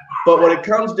 But what it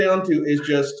comes down to is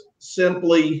just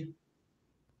simply,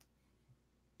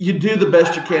 you do the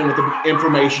best you can with the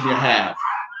information you have.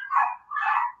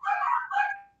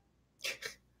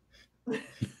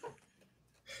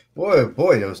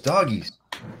 Boy, those doggies.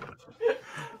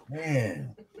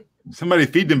 Man. Somebody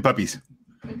feed them puppies.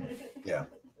 Yeah.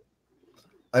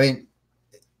 I mean,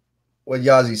 what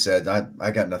Yazi said,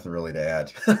 I got nothing really to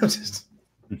add. Just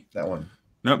that one.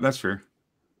 Nope, that's fair.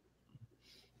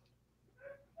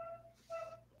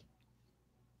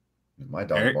 My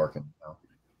dog Erik? barking now.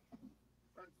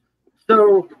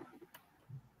 So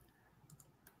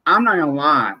I'm not gonna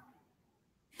lie.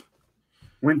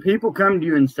 When people come to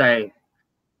you and say,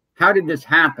 how did this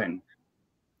happen?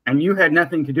 And you had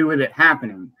nothing to do with it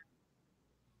happening,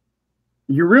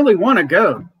 you really want to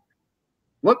go,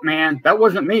 look, man, that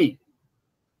wasn't me.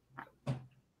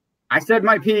 I said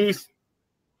my piece.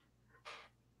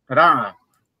 Ta-da.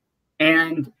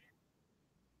 And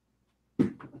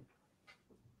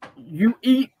you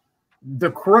eat the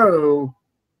crow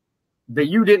that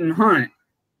you didn't hunt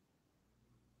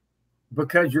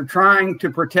because you're trying to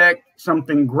protect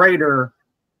something greater,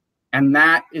 and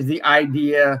that is the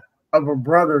idea of a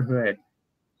brotherhood.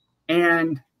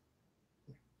 And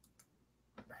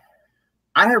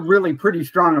I have really pretty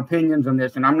strong opinions on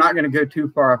this, and I'm not going to go too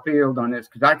far afield on this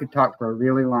because I could talk for a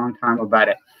really long time about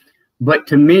it. But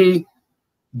to me,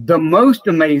 the most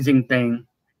amazing thing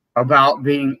about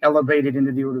being elevated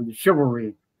into the Order of the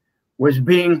Chivalry was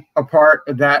being a part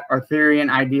of that Arthurian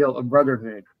ideal of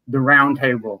brotherhood, the round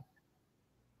table,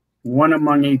 one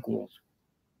among equals.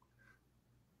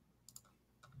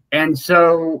 And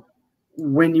so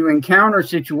when you encounter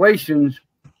situations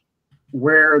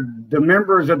where the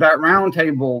members of that round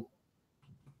table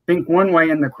think one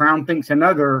way and the crown thinks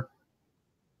another,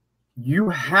 you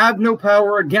have no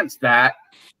power against that.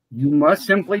 You must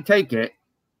simply take it.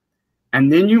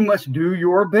 And then you must do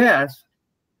your best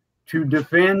to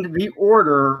defend the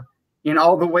order in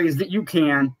all the ways that you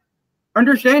can,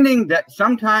 understanding that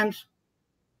sometimes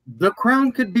the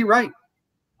crown could be right.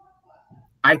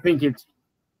 I think it's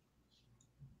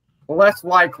less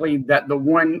likely that the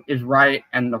one is right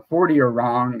and the 40 are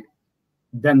wrong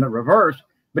than the reverse,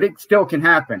 but it still can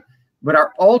happen. But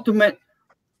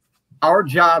our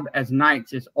job as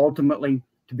knights is ultimately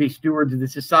to be stewards of the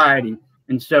society.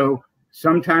 And so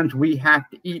sometimes we have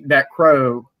to eat that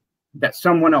crow that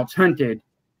someone else hunted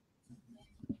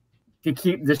to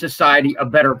keep the society a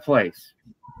better place.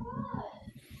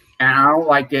 And I don't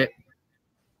like it.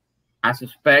 I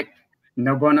suspect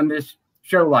no one on this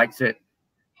show likes it.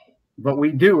 But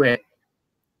we do it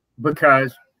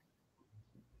because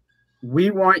we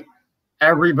want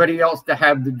everybody else to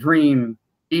have the dream,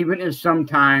 even if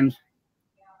sometimes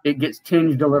it gets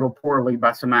tinged a little poorly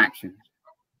by some actions.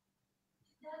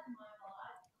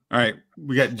 All right,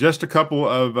 we got just a couple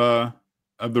of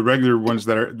the regular ones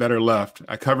that are left.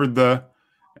 I covered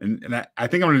and I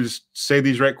think I'm going to just say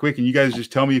these right quick, and you guys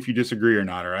just tell me if you disagree or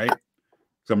not. All right.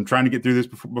 So I'm trying to get through this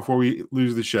before we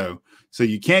lose the show. So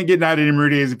you can't get knighted in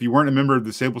Meridias if you weren't a member of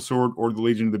the Sable Sword or the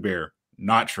Legion of the Bear.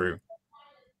 Not true.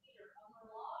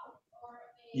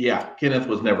 Yeah, Kenneth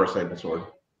was never a Sable Sword.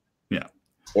 Yeah.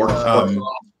 Or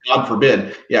God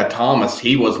forbid. Yeah, Thomas,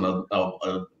 he wasn't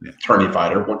a tourney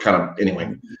fighter. What kind of,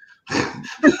 anyway.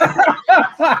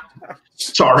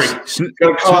 Sorry.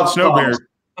 Snow Bear.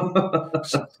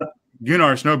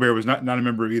 Gunnar Snow Bear was not a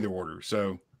member of either order.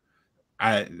 So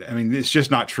I mean, it's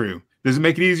just not true. Does it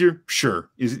make it easier?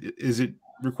 Sure. Is it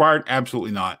required?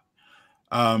 Absolutely not.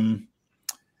 And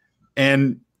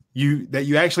you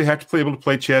actually have to be able to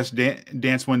play chess,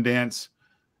 dance one dance,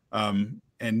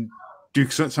 and do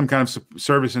some kind of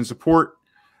service and support.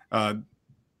 And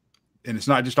it's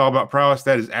not just all about prowess.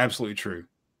 That is absolutely true.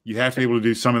 You have to be able to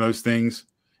do some of those things,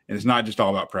 and it's not just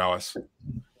all about prowess.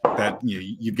 That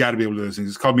you've got to be able to do those things.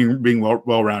 It's called being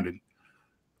well-rounded.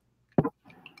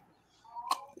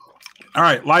 All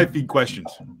right, live feed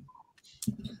questions.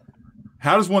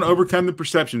 How does one overcome the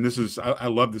perception? I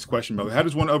love this question, by the way. How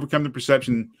does one overcome the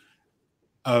perception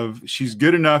of she's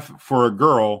good enough for a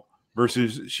girl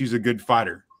versus she's a good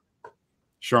fighter?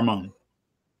 Charmon.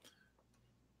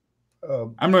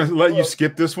 I'm going to let you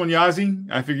skip this one, Yazi.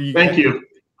 I figure you. Thank you.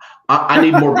 I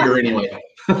need more beer anyway.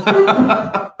 For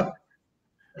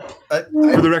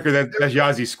the record, that's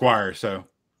Yazi Squire. So,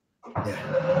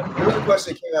 yeah. There was a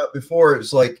question that came out before.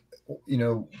 It's like,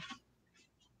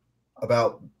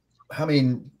 about how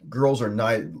many girls are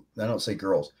knighted. I don't say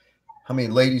girls. How many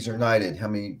ladies are knighted? How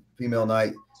many female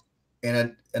knight?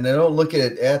 And I don't look at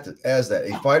it as that.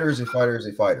 A fighter is a fighter is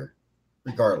a fighter,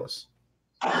 regardless.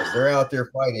 Because they're out there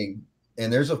fighting,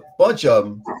 and there's a bunch of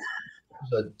them.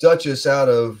 There's a duchess out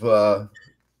of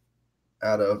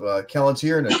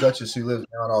Callantyre and a duchess who lives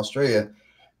now in Australia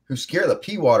who scare the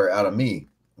pea water out of me.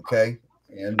 Okay.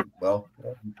 And well,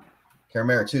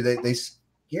 Caramera too. They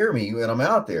scare me when I'm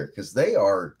out there because they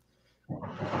butt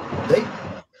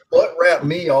wrap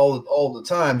me all the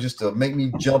time just to make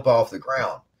me jump off the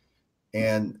ground.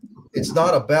 And it's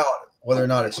not about whether or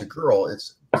not it's a girl.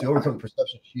 It's to overcome the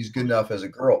perception she's good enough as a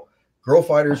girl. Girl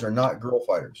fighters are not girl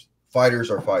fighters.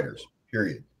 Fighters are fighters.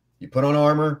 Period. You put on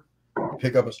armor, you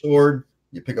pick up a sword,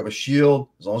 you pick up a shield.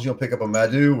 As long as you don't pick up a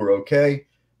Madu, we're okay.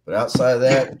 But outside of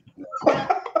that,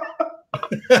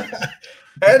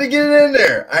 I had to get it in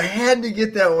there. I had to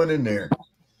get that one in there.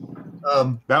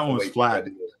 That one was flat.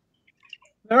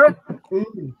 How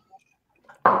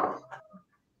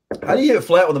do you hit it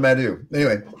flat with a Madu?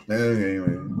 Anyway.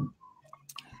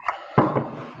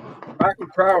 Back with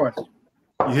prowess.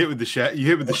 You hit with the shaft. You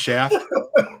hit with the shaft.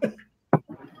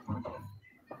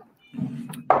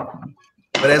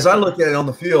 But as I look at it on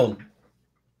the field,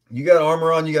 you got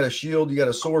armor on, you got a shield, you got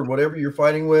a sword, whatever you're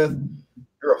fighting with,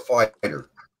 you're a fighter.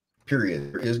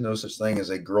 Period. There is no such thing as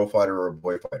a girl fighter or a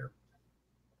boy fighter.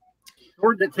 The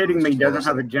sword that's hitting me doesn't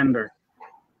have a gender.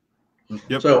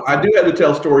 Yep. So I do have to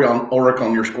tell a story on Ulrich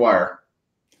on your Squire.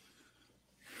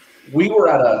 We were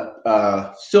at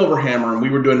a Silverhammer and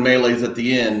we were doing melees at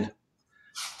the end,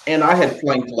 and I had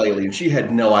flanked Laylee and she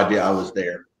had no idea I was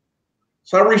there.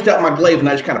 So I reached out my glaive and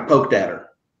I just kind of poked at her,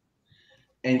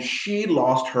 and she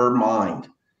lost her mind.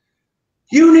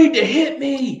 You need to hit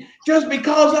me. Just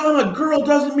because I'm a girl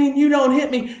doesn't mean you don't hit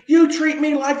me. You treat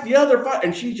me like the other fight.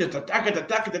 And she's just attack.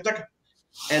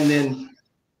 And then,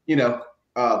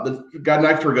 the guy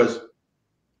next to her goes,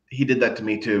 he did that to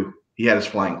me too. He had us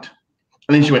flanked.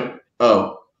 And then she went,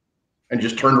 oh, and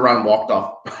just turned around and walked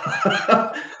off.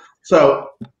 So,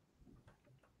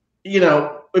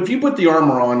 if you put the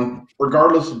armor on,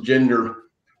 regardless of gender,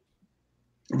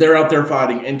 they're out there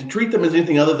fighting. And to treat them as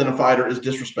anything other than a fighter is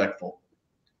disrespectful.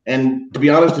 And to be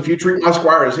honest, if you treat my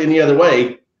squire as any other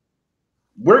way,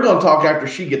 we're going to talk after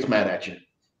she gets mad at you.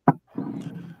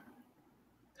 I'm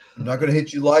not going to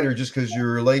hit you lighter just because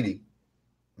you're a lady.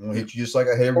 I'm going to hit you just like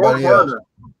I hit everybody else.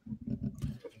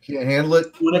 If you can't handle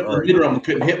it. Went up to the room and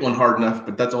couldn't hit one hard enough,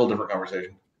 but that's a whole different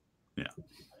conversation.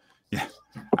 Yeah.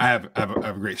 I have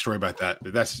a great story about that,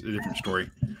 but that's a different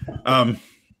story.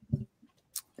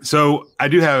 So I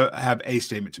do have a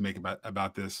statement to make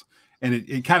about this. And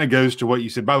it kind of goes to what you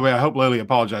said. By the way, I hope Lily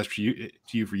apologized to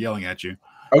you for yelling at you.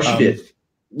 Oh, she did.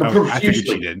 I figured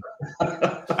she did.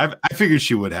 I figured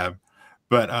she would have.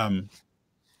 But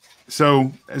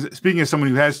so speaking of someone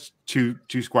who has two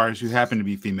squires who happen to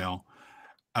be female,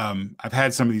 I've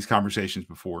had some of these conversations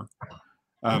before.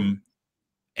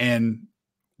 And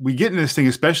we get into this thing,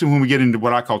 especially when we get into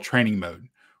what I call training mode,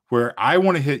 where I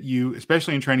want to hit you,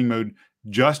 especially in training mode,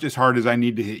 just as hard as I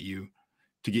need to hit you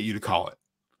to get you to call it.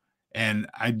 And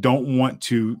I don't want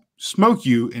to smoke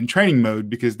you in training mode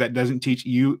because that doesn't teach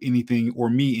you anything or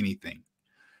me anything.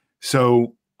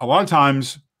 So a lot of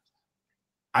times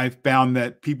I've found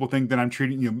that people think that I'm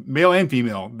treating, male and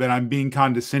female, that I'm being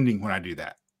condescending when I do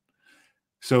that.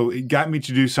 So it got me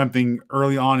to do something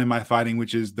early on in my fighting,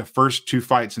 which is the first two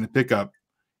fights in the pickup.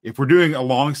 If we're doing a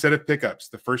long set of pickups,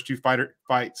 the first two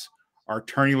fights are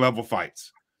tourney level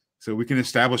fights. So we can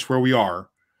establish where we are.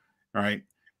 All right.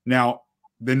 Now,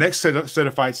 the next set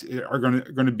of fights are going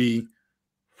to be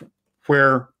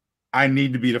where I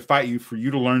need to be to fight you, for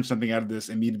you to learn something out of this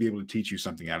and me to be able to teach you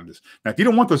something out of this. Now, if you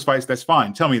don't want those fights, that's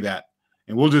fine. Tell me that,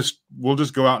 and we'll just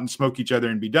go out and smoke each other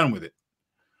and be done with it.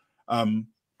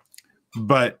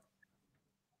 But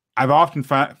I've often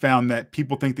found that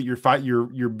people think that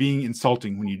you're being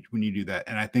insulting when you do that,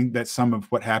 and I think that's some of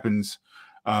what happens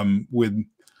with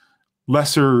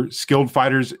lesser skilled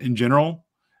fighters in general,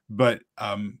 but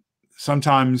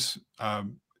sometimes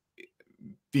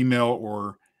female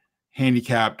or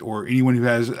handicapped or anyone who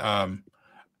has, and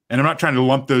I'm not trying to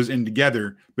lump those in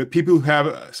together, but people who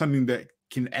have something that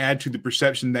can add to the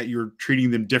perception that you're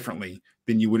treating them differently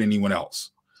than you would anyone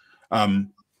else, can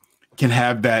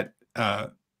have that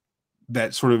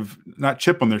sort of, not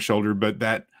chip on their shoulder, but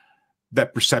that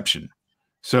perception.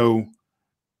 So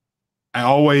I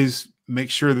always make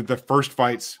sure that the first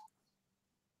fights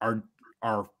are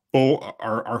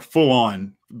full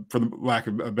on, for the lack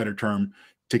of a better term,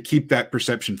 to keep that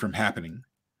perception from happening,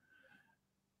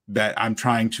 that I'm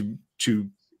trying to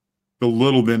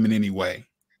belittle them in any way.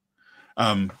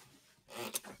 It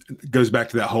goes back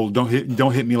to that whole don't hit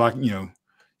me like,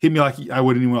 hit me like I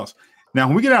would anyone else. Now,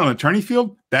 when we get out on the tourney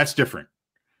field, that's different.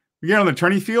 We get on the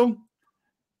tourney field,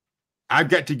 I've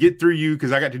got to get through you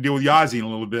because I got to deal with Yazzie in a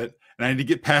little bit, and I need to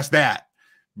get past that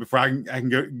before I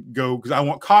can go because I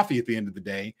want coffee at the end of the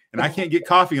day, and I can't get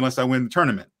coffee unless I win the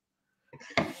tournament.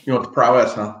 You want the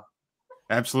prowess, huh?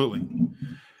 Absolutely.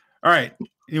 All right.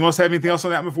 Anyone else have anything else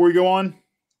on that before we go on?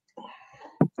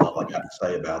 That's all I got to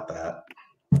say about that.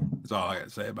 That's all I got to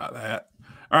say about that.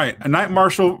 All right. A night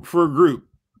marshal for a group.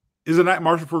 Is a night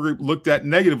marshal for a group looked at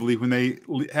negatively when they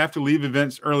have to leave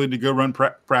events early to go run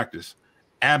practice?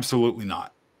 Absolutely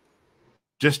not.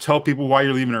 Just tell people why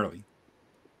you're leaving early.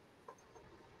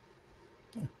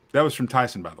 That was from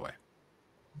Tyson, by the way.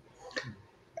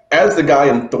 As the guy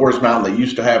in Thor's Mountain that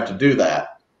used to have to do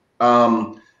that,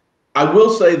 I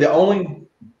will say the only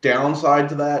downside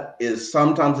to that is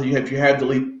sometimes if you have to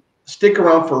leave, stick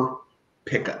around for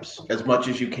pickups as much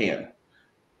as you can.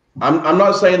 I'm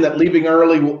not saying that leaving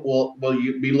early will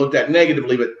be looked at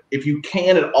negatively, but if you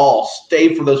can at all,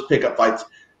 stay for those pickup fights,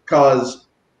 because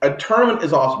a tournament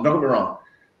is awesome. Don't get me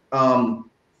wrong.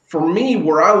 For me,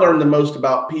 where I learn the most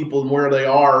about people and where they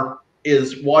are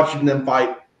is watching them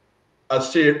fight a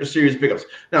series of pickups.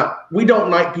 Now, we don't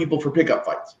knight people for pickup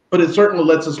fights, but it certainly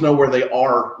lets us know where they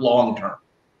are long term.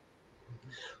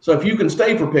 So if you can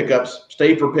stay for pickups,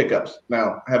 stay for pickups.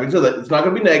 Now, having said that, it's not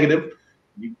going to be negative.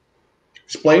 You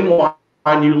explain why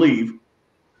you leave,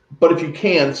 but if you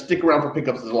can, stick around for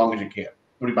pickups as long as you can.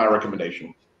 Would be my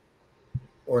recommendation.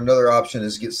 Or another option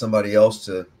is get somebody else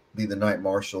to be the night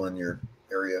marshal in your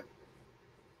area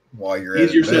while you're at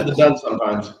easier said than done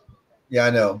sometimes. Yeah, I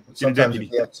know. Sometimes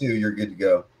if you have two, you're good to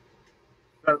go.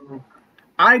 So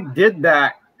I did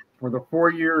that for the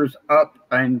 4 years up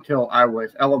until I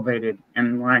was elevated,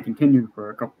 and when I continued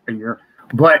for a year.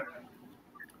 But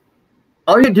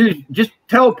all you do is just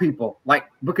tell people,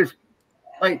 because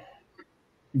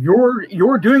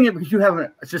you're doing it because you have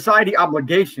a society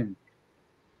obligation,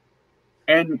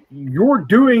 and you're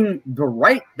doing the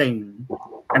right thing.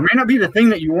 It may not be the thing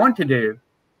that you want to do.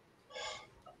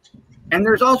 And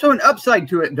there's also an upside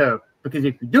to it, though, because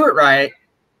if you do it right,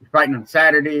 you're fighting on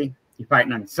Saturday, you're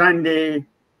fighting on Sunday,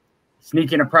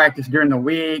 sneak into practice during the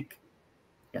week,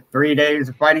 you got 3 days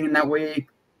of fighting in that week.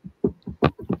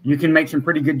 You can make some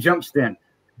pretty good jumps then.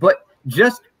 But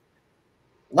just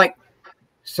like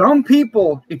some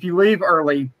people, if you leave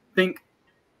early, think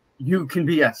you can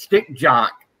be a stick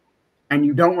jock and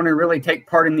you don't want to really take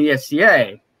part in the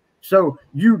SCA. So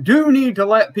you do need to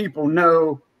let people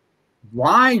know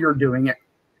why you're doing it.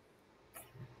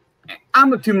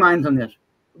 I'm of two minds on this.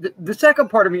 The second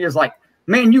part of me is like,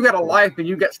 man, you got a life and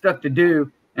you got stuff to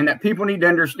do, and that people need to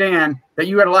understand that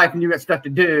you got a life and you got stuff to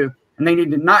do, and they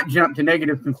need to not jump to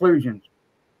negative conclusions.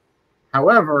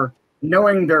 However,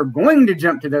 knowing they're going to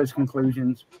jump to those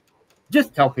conclusions,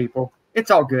 just tell people it's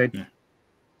all good. Yeah.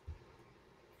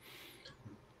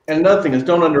 And another thing is,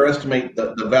 don't underestimate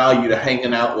the value to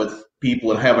hanging out with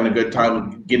people and having a good time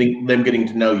and getting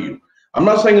to know you. I'm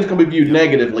not saying it's going to be viewed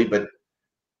negatively, but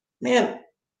man,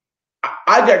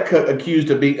 I got accused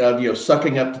of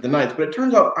sucking up to the Knights, but it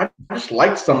turns out I just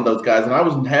liked some of those guys, and I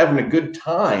was having a good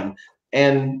time.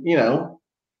 And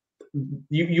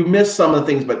you miss some of the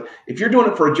things, but if you're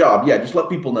doing it for a job, yeah, just let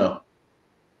people know.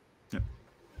 Yeah.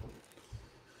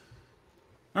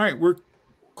 All right, we're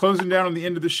closing down on the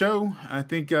end of the show. I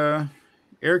think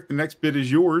Erik, the next bit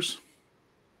is yours.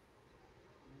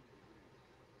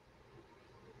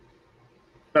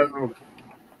 So,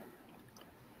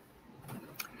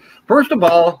 first of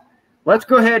all, let's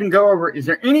go ahead and go over, is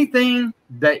there anything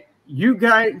that you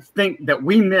guys think that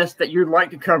we missed that you'd like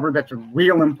to cover that's of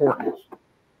real importance?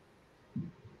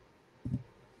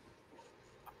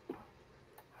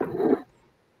 All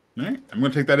right, I'm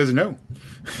going to take that as a no.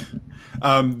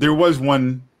 There was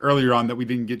one earlier on that we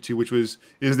didn't get to, which was,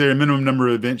 is there a minimum number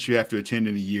of events you have to attend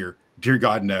in a year? Dear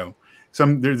God, no.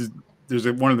 There's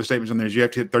one of the statements on there is you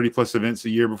have to hit 30 plus events a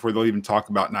year before they'll even talk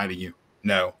about knighting you.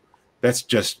 No, that's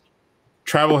just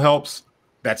travel helps.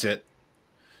 That's it.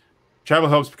 Travel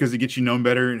helps because it gets you known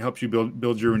better. It helps you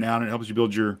build your renown. It helps you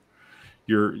build your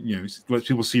let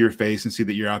people see your face and see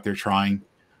that you're out there trying.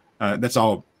 That's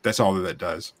all that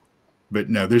does. But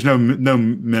no, there's no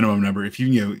minimum number. If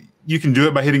you can do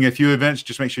it by hitting a few events,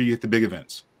 just make sure you hit the big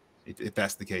events. If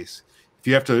that's the case, if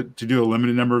you have to do a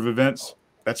limited number of events,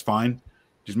 that's fine.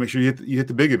 Just make sure you hit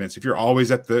the big events. If you're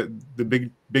always at the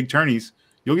big tourneys,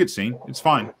 you'll get seen. It's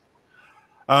fine.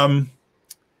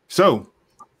 So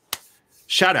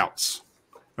shout outs.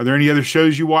 Are there any other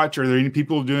shows you watch? Are there any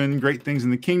people doing great things in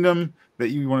the kingdom that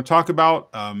you want to talk about?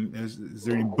 Is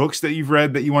there any books that you've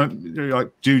read that you're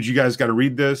like, dude, you guys got to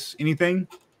read this? Anything?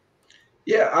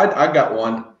 Yeah, I got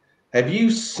one. Have you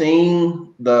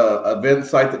seen the event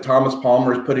site that Thomas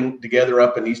Palmer is putting together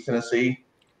up in East Tennessee?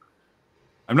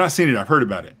 I've not seen it. I've heard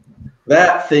about it.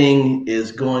 That thing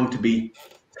is going to be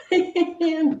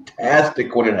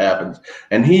fantastic when it happens.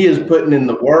 And he is putting in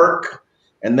the work,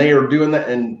 and they are doing that.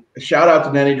 And shout out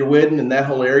to Nanny DeWidden and that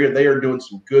whole area. They are doing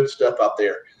some good stuff out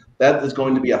there. That is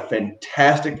going to be a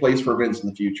fantastic place for events in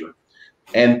the future.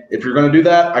 And if you're going to do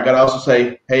that, I got to also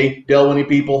say, hey, Delwynny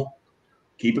people,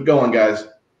 keep it going, guys.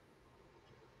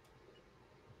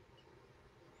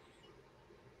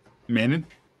 Mandin?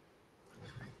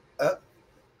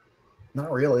 Not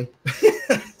really.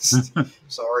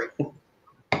 Sorry. It's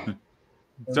I'm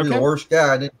okay. the worst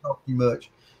guy. I didn't talk too much.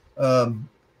 No,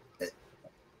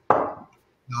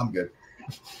 I'm good.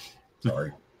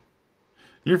 Sorry.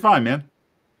 You're fine, man.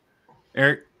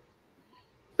 Erik?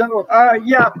 So,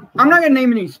 yeah, I'm not going to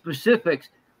name any specifics,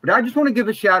 but I just want to give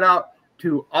a shout out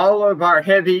to all of our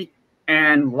heavy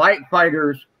and light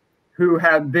fighters who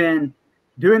have been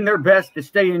doing their best to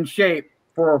stay in shape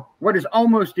for what is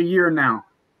almost a year now.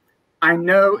 I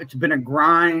know it's been a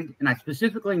grind, and I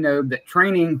specifically know that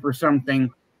training for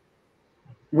something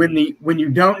when you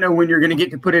don't know when you're going to get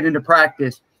to put it into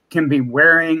practice can be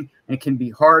wearing, and it can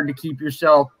be hard to keep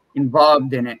yourself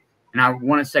involved in it. And I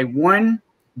want to say, one,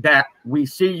 that we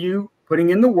see you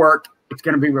putting in the work. It's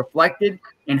going to be reflected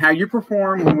in how you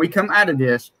perform when we come out of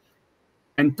this.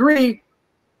 And three,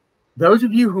 those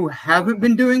of you who haven't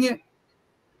been doing it,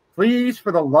 please,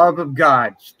 for the love of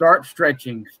God, start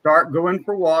stretching, start going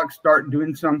for walks, start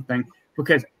doing something,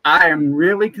 because I am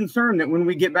really concerned that when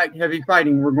we get back to heavy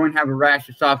fighting, we're going to have a rash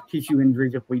of soft tissue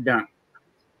injuries if we don't.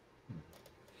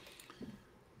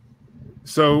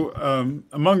 So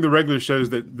among the regular shows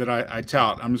that I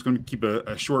tout, I'm just going to keep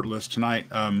a short list tonight.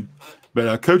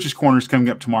 But Coach's Corner is coming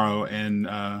up tomorrow, and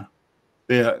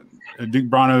Duke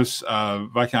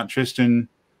Branos, Viscount Tristan,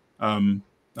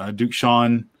 Duke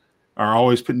Sean are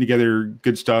always putting together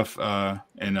good stuff,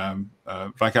 and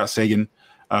Viscount Sagan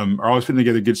are always putting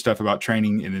together good stuff about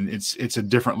training, and it's a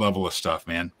different level of stuff,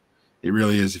 man. It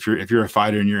really is. If you're a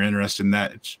fighter and you're interested in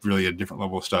that, it's really a different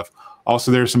level of stuff.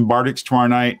 Also, there's some Bardics tomorrow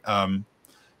night.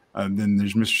 Then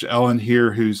there's Mr. Ellen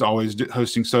here, who's always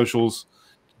hosting socials,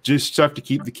 just stuff to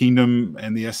keep the Kingdom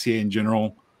and the SCA in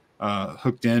general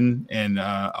hooked in and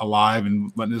alive,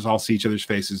 and letting us all see each other's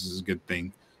faces is a good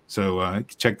thing. So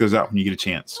check those out when you get a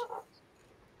chance.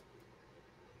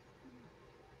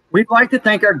 We'd like to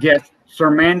thank our guests, Sir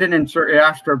Mandin and Sir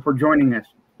Iastreb, for joining us.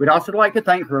 We'd also like to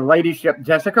thank Her Ladyship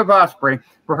Jessica Vosprey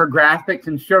for her graphics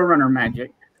and showrunner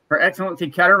magic, Her Excellency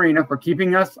Katerina for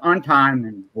keeping us on time,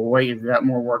 and boy, is that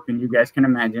more work than you guys can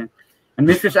imagine, and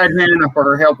Mistress Adriana for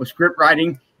her help with script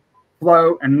writing,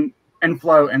 flow, and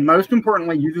most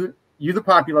importantly, you the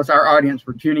populace, our audience,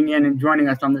 for tuning in and joining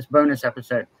us on this bonus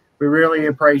episode. We really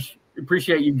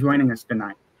appreciate you joining us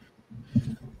tonight.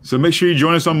 So make sure you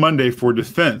join us on Monday for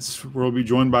Defense, where we'll be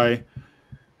joined by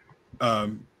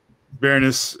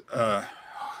Baroness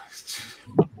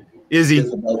Izzy.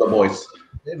 Isabel the voice.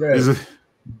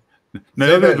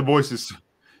 No, the voices.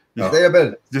 Stay a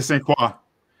bit. Just Saint Croix.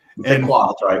 And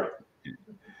that's right.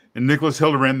 And Nicholas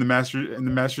Hildebrand, the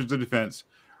Masters of Defense,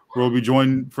 where we'll be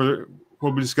joined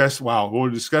we'll discuss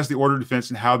the Order of Defense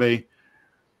and how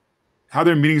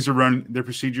their meetings are run, their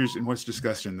procedures, and what's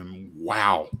discussed in them.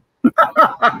 Wow.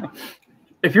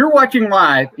 If you're watching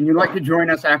live and you'd like to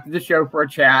join us after the show for a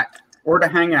chat or to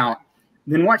hang out,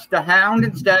 then watch the Hound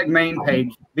and Stag main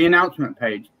page, the announcement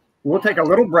page. We'll take a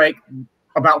little break,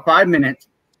 about 5 minutes.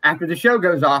 After the show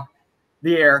goes off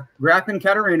the air, Graf and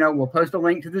Katerina will post a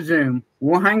link to the Zoom.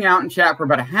 We'll hang out and chat for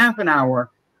about a half an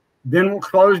hour. Then we'll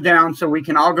close down so we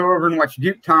can all go over and watch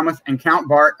Duke Thomas and Count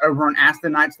Bart over on Ask the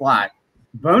Knights Live.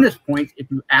 Bonus points if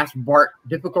you ask Bart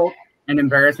difficult and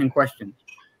embarrassing questions.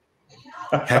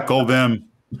 Heckle them.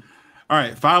 All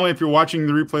right. Finally, if you're watching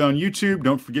the replay on YouTube,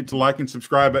 don't forget to like and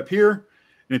subscribe up here.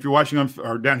 And if you're watching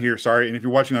down here, sorry. And if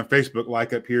you're watching on Facebook,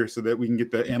 like up here so that we can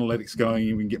get the analytics going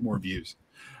and we can get more views.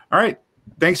 All right.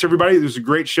 Thanks, everybody. This was a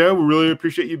great show. We really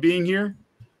appreciate you being here.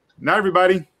 Night,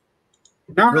 everybody.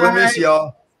 Really miss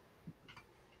y'all.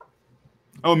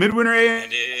 Oh, Midwinter AM.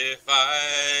 And if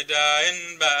I die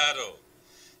in battle,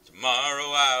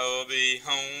 tomorrow I'll be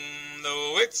home,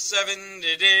 though it's 70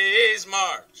 days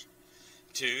march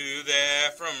to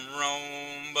there from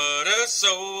Rome. But a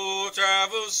soul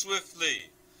travels swiftly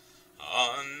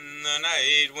on the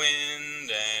night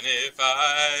wind, and if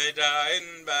I die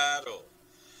in battle,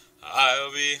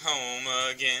 I'll be home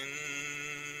again.